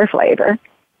water for flavor,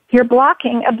 you're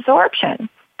blocking absorption.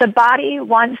 The body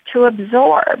wants to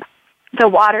absorb the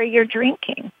water you're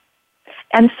drinking.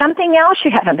 And something else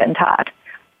you haven't been taught.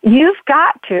 You've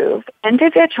got to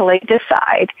individually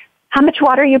decide how much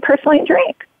water you personally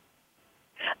drink.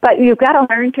 But you've got to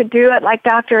learn to do it like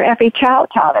Dr. Effie Chow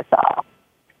taught us all.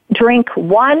 Drink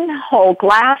one whole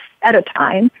glass at a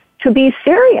time to be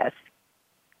serious.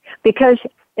 Because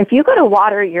if you go to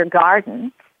water your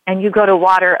garden and you go to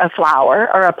water a flower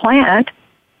or a plant,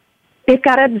 you've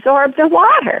got to absorb the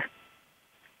water.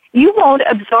 You won't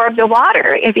absorb the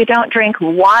water if you don't drink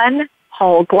one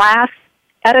whole glass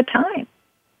at a time.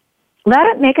 Let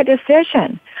it make a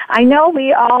decision. I know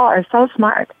we all are so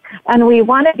smart and we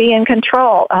want to be in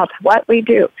control of what we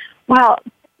do. Well,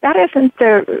 that isn't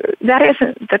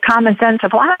the common sense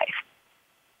of life.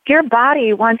 Your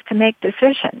body wants to make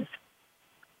decisions.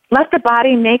 Let the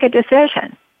body make a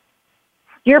decision.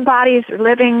 Your body's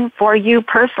living for you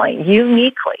personally,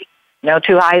 uniquely. No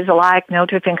two eyes alike, no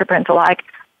two fingerprints alike.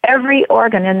 Every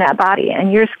organ in that body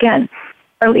and your skin,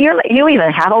 or you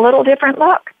even have a little different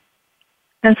look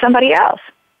than somebody else.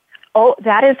 Oh,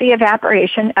 that is the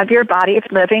evaporation of your body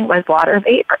living with water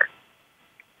vapor.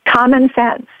 Common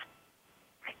sense.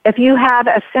 If you have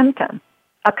a symptom,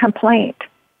 a complaint,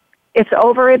 it's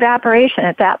over evaporation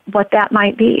at that, what that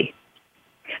might be.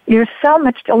 There's so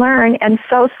much to learn and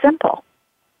so simple.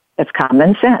 It's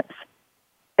common sense.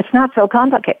 It's not so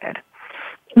complicated.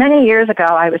 Many years ago,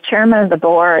 I was chairman of the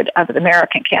board of the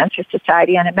American Cancer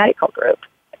Society and a medical group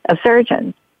of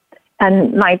surgeons.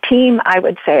 And my team, I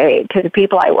would say to the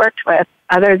people I worked with,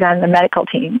 other than the medical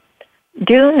team,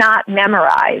 do not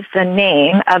memorize the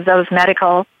name of those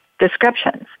medical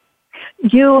descriptions.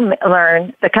 You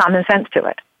learn the common sense to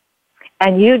it,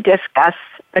 and you discuss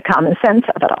the common sense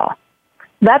of it all.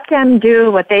 Let them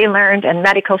do what they learned in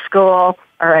medical school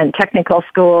or in technical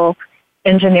school,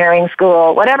 engineering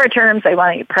school, whatever terms they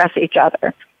want to press each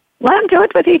other. Let them do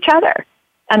it with each other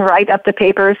and write up the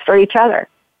papers for each other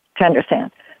to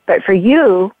understand. But for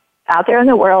you out there in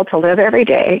the world to live every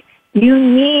day, you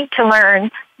need to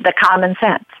learn the common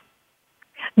sense.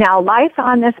 Now, life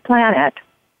on this planet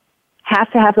has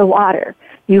to have the water.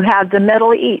 You have the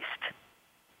Middle East,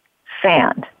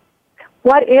 sand.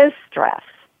 What is stress?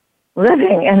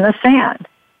 Living in the sand.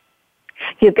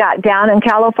 You've got down in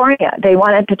California, they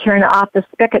wanted to turn off the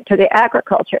spigot to the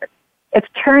agriculture. It's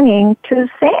turning to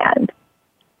sand.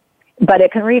 But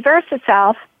it can reverse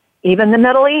itself. Even the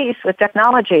Middle East with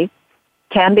technology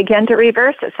can begin to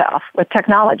reverse itself with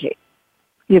technology.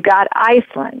 You've got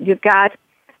Iceland. You've got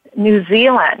New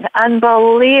Zealand.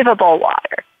 Unbelievable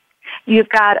water. You've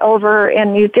got over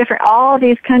in these all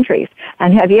these countries.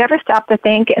 And have you ever stopped to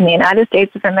think in the United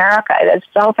States of America, it's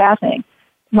so fascinating,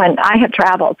 when I have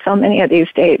traveled so many of these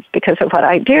states because of what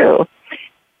I do,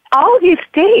 all these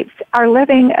states are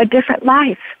living a different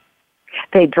life.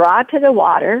 They draw to the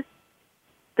water.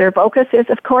 Their focus is,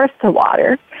 of course, the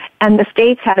water. And the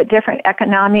states have a different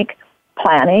economic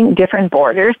planning, different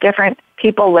borders, different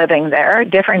people living there,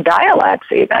 different dialects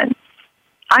even.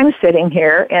 I'm sitting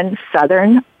here in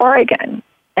southern Oregon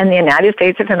in the United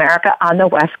States of America on the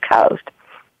West Coast.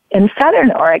 In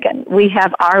southern Oregon, we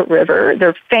have our river,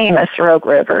 the famous Rogue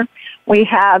River. We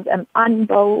have an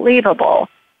unbelievable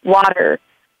water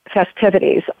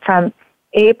festivities from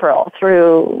April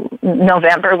through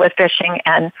November with fishing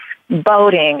and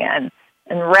boating and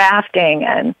rafting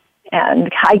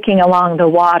and hiking along the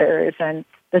waters and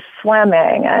the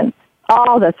swimming and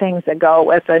all the things that go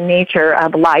with the nature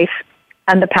of life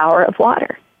and the power of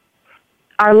water.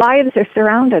 Our lives are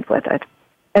surrounded with it.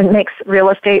 It makes real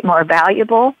estate more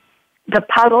valuable. The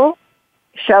puddle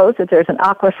shows that there's an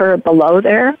aquifer below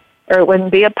there, or it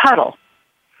wouldn't be a puddle.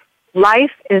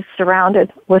 Life is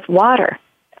surrounded with water.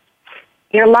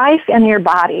 Your life and your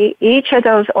body, each of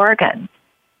those organs,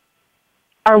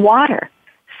 are water.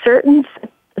 Certain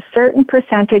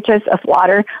percentages of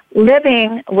water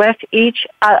living with each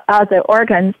of the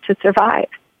organs to survive.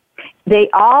 They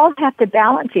all have to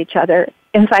balance each other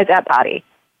inside that body,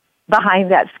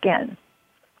 behind that skin.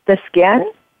 The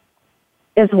skin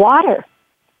is water.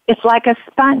 It's like a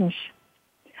sponge.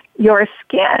 Your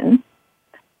skin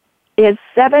is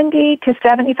 70 to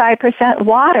 75%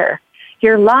 water.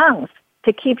 Your lungs,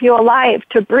 to keep you alive,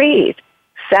 to breathe,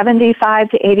 75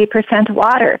 to 80%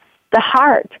 water. The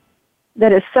heart,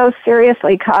 that is so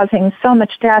seriously causing so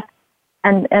much death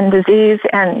and disease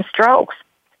and strokes,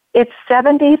 it's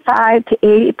 75 to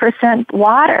 80%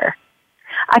 water.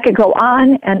 I could go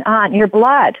on and on. Your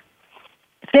blood,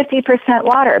 50%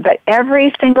 water, but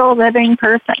every single living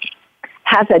person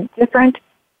has a different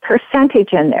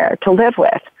percentage in there to live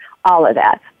with all of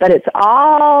that. But it's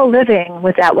all living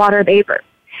with that water vapor.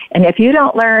 And if you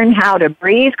don't learn how to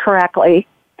breathe correctly,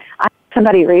 I had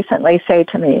somebody recently say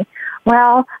to me,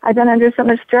 well, I've been under so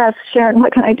much stress. Sharon,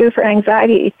 what can I do for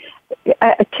anxiety?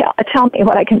 Tell me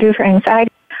what I can do for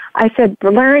anxiety. I said,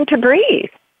 learn to breathe.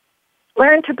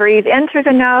 Learn to breathe in through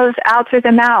the nose, out through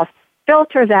the mouth.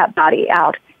 Filter that body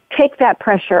out. Take that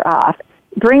pressure off.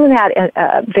 Bring that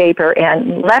vapor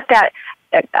in. Let that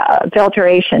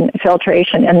filtration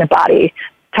in the body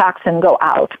toxin go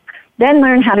out. Then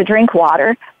learn how to drink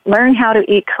water. Learn how to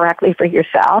eat correctly for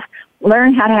yourself.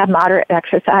 Learn how to have moderate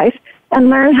exercise. And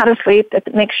learn how to sleep.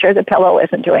 Make sure the pillow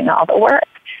isn't doing all the work.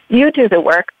 You do the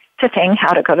work to think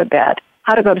how to go to bed,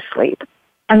 how to go to sleep.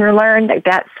 And learn that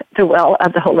that's the will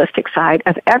of the holistic side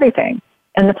of everything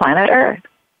in the planet Earth.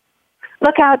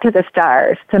 Look out to the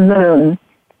stars, the moon,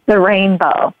 the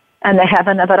rainbow, and the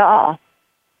heaven of it all,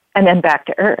 and then back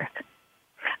to Earth.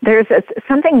 There's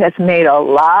something that's made a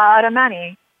lot of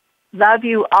money. Love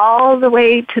you all the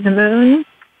way to the moon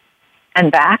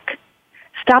and back.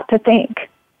 Stop to think.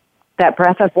 That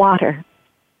breath of water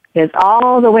is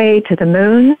all the way to the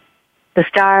moon, the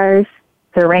stars,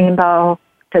 the rainbow,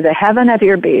 to the heaven of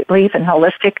your belief and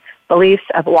holistic beliefs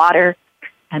of water,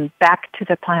 and back to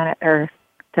the planet Earth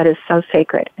that is so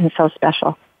sacred and so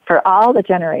special for all the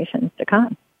generations to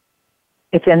come.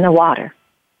 It's in the water.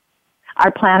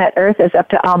 Our planet Earth is up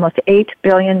to almost 8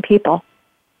 billion people.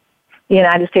 The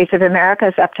United States of America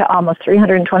is up to almost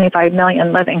 325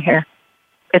 million living here.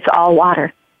 It's all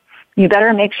water. You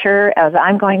better make sure, as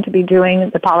I'm going to be doing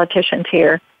the politicians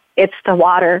here, it's the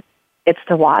water, it's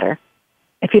the water.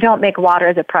 If you don't make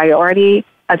water the priority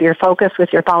of your focus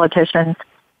with your politicians,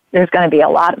 there's going to be a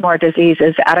lot more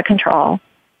diseases out of control,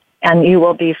 and you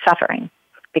will be suffering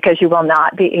because you will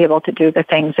not be able to do the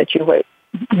things that you would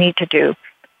need to do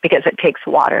because it takes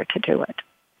water to do it.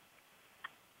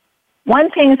 One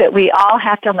thing that we all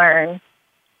have to learn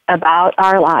about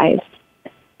our lives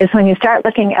is when you start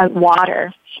looking at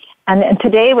water, and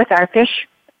today with our fish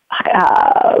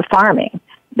farming,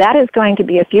 that is going to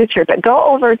be a future. But go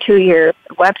over to your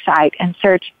website and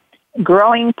search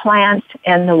growing plants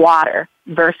in the water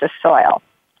versus soil.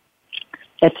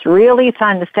 It's really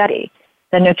fun to study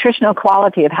the nutritional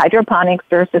quality of hydroponics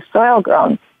versus soil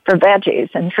grown for veggies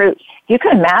and fruit. You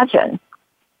can imagine.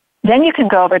 Then you can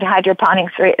go over to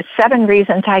hydroponics, 7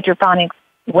 reasons hydroponics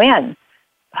win.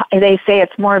 They say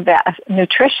it's more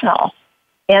nutritional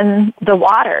in the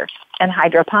water and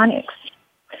hydroponics.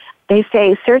 They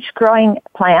say search growing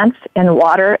plants in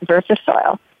water versus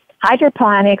soil.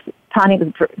 Hydroponics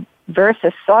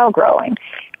versus soil growing.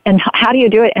 And how do you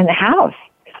do it in the house?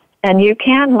 And you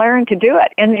can learn to do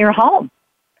it in your home.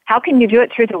 How can you do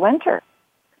it through the winter?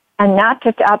 And not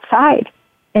just outside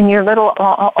in your little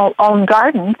own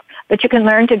gardens, but you can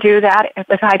learn to do that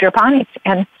with hydroponics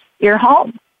in your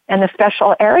home, in a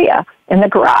special area, in the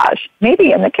garage,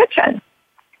 maybe in the kitchen.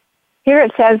 Here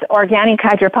it says organic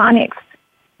hydroponics.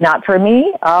 Not for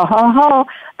me.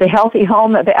 The healthy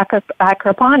home of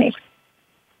aquaponics.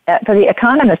 For the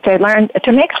economist, I learned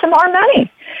to make some more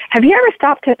money. Have you ever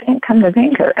stopped to think, come to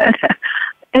think,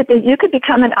 you could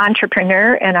become an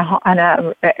entrepreneur in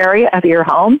an area of your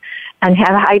home and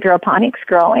have hydroponics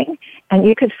growing, and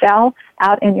you could sell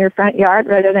out in your front yard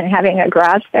rather than having a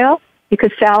garage sale. You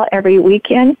could sell every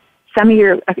weekend some of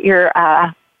your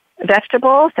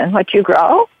vegetables and what you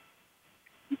grow.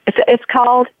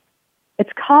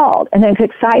 It's called, and it's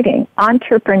exciting,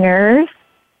 Entrepreneurs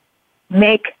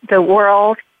Make the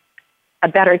World a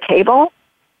Better Table.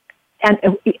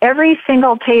 And every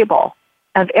single table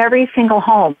of every single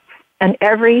home and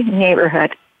every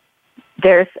neighborhood,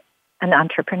 there's an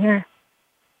entrepreneur.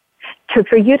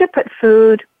 for you to put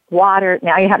food, water,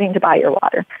 now you're having to buy your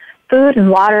water, food and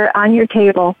water on your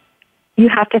table, you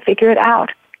have to figure it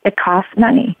out. It costs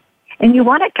money. And you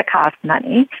want it to cost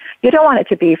money. You don't want it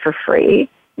to be for free.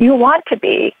 You want to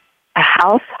be a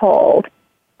household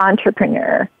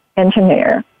entrepreneur,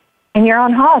 engineer in your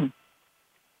own home.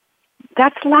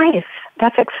 That's life.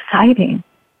 That's exciting.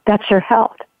 That's your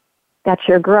health. That's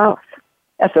your growth.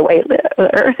 That's the way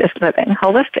the earth is living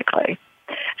holistically.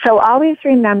 So always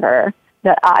remember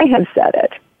that I have said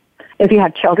it. If you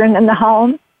have children in the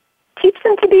home, teach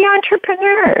them to be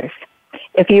entrepreneurs.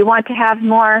 If you want to have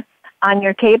more on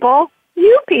your table,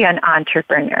 you be an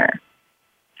entrepreneur.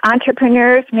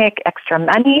 Entrepreneurs make extra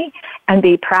money and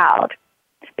be proud,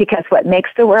 because what makes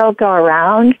the world go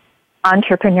around,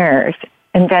 entrepreneurs,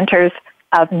 inventors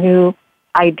of new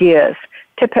ideas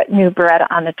to put new bread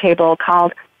on the table,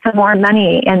 called some more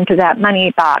money into that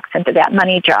money box, into that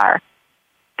money jar.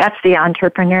 That's the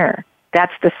entrepreneur.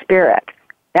 That's the spirit.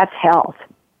 That's health.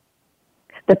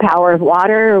 The power of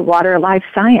water, water life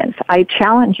science. I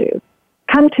challenge you.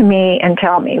 Come to me and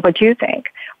tell me what you think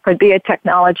would be a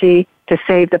technology to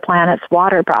save the planet's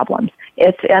water problems.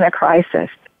 It's in a crisis.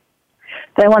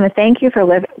 So I want to thank you for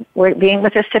being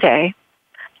with us today.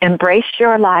 Embrace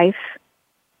your life,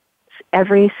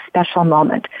 every special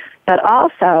moment. But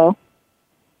also,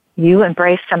 you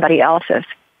embrace somebody else's.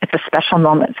 It's a special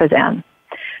moment for them.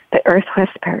 The earth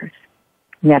whispers,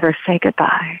 never say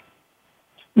goodbye.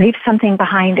 Leave something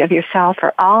behind of yourself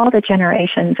for all the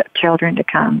generations of children to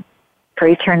come, for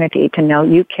eternity to know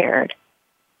you cared,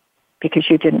 because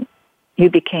you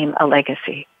became a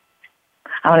legacy.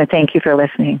 I want to thank you for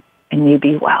listening, and you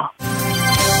be well.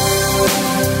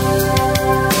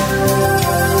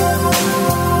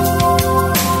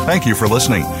 Thank you for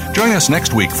listening. Join us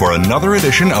next week for another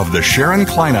edition of the Sharon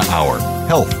Kleyne Hour,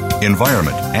 Health,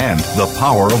 Environment, and the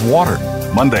Power of Water.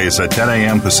 Mondays at 10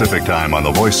 a.m. Pacific Time on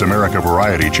the Voice America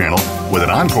Variety Channel, with an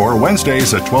encore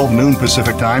Wednesdays at 12 noon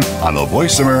Pacific Time on the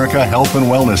Voice America Health and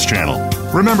Wellness Channel.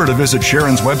 Remember to visit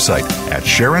Sharon's website at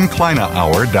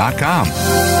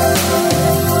SharonKleinehour.com.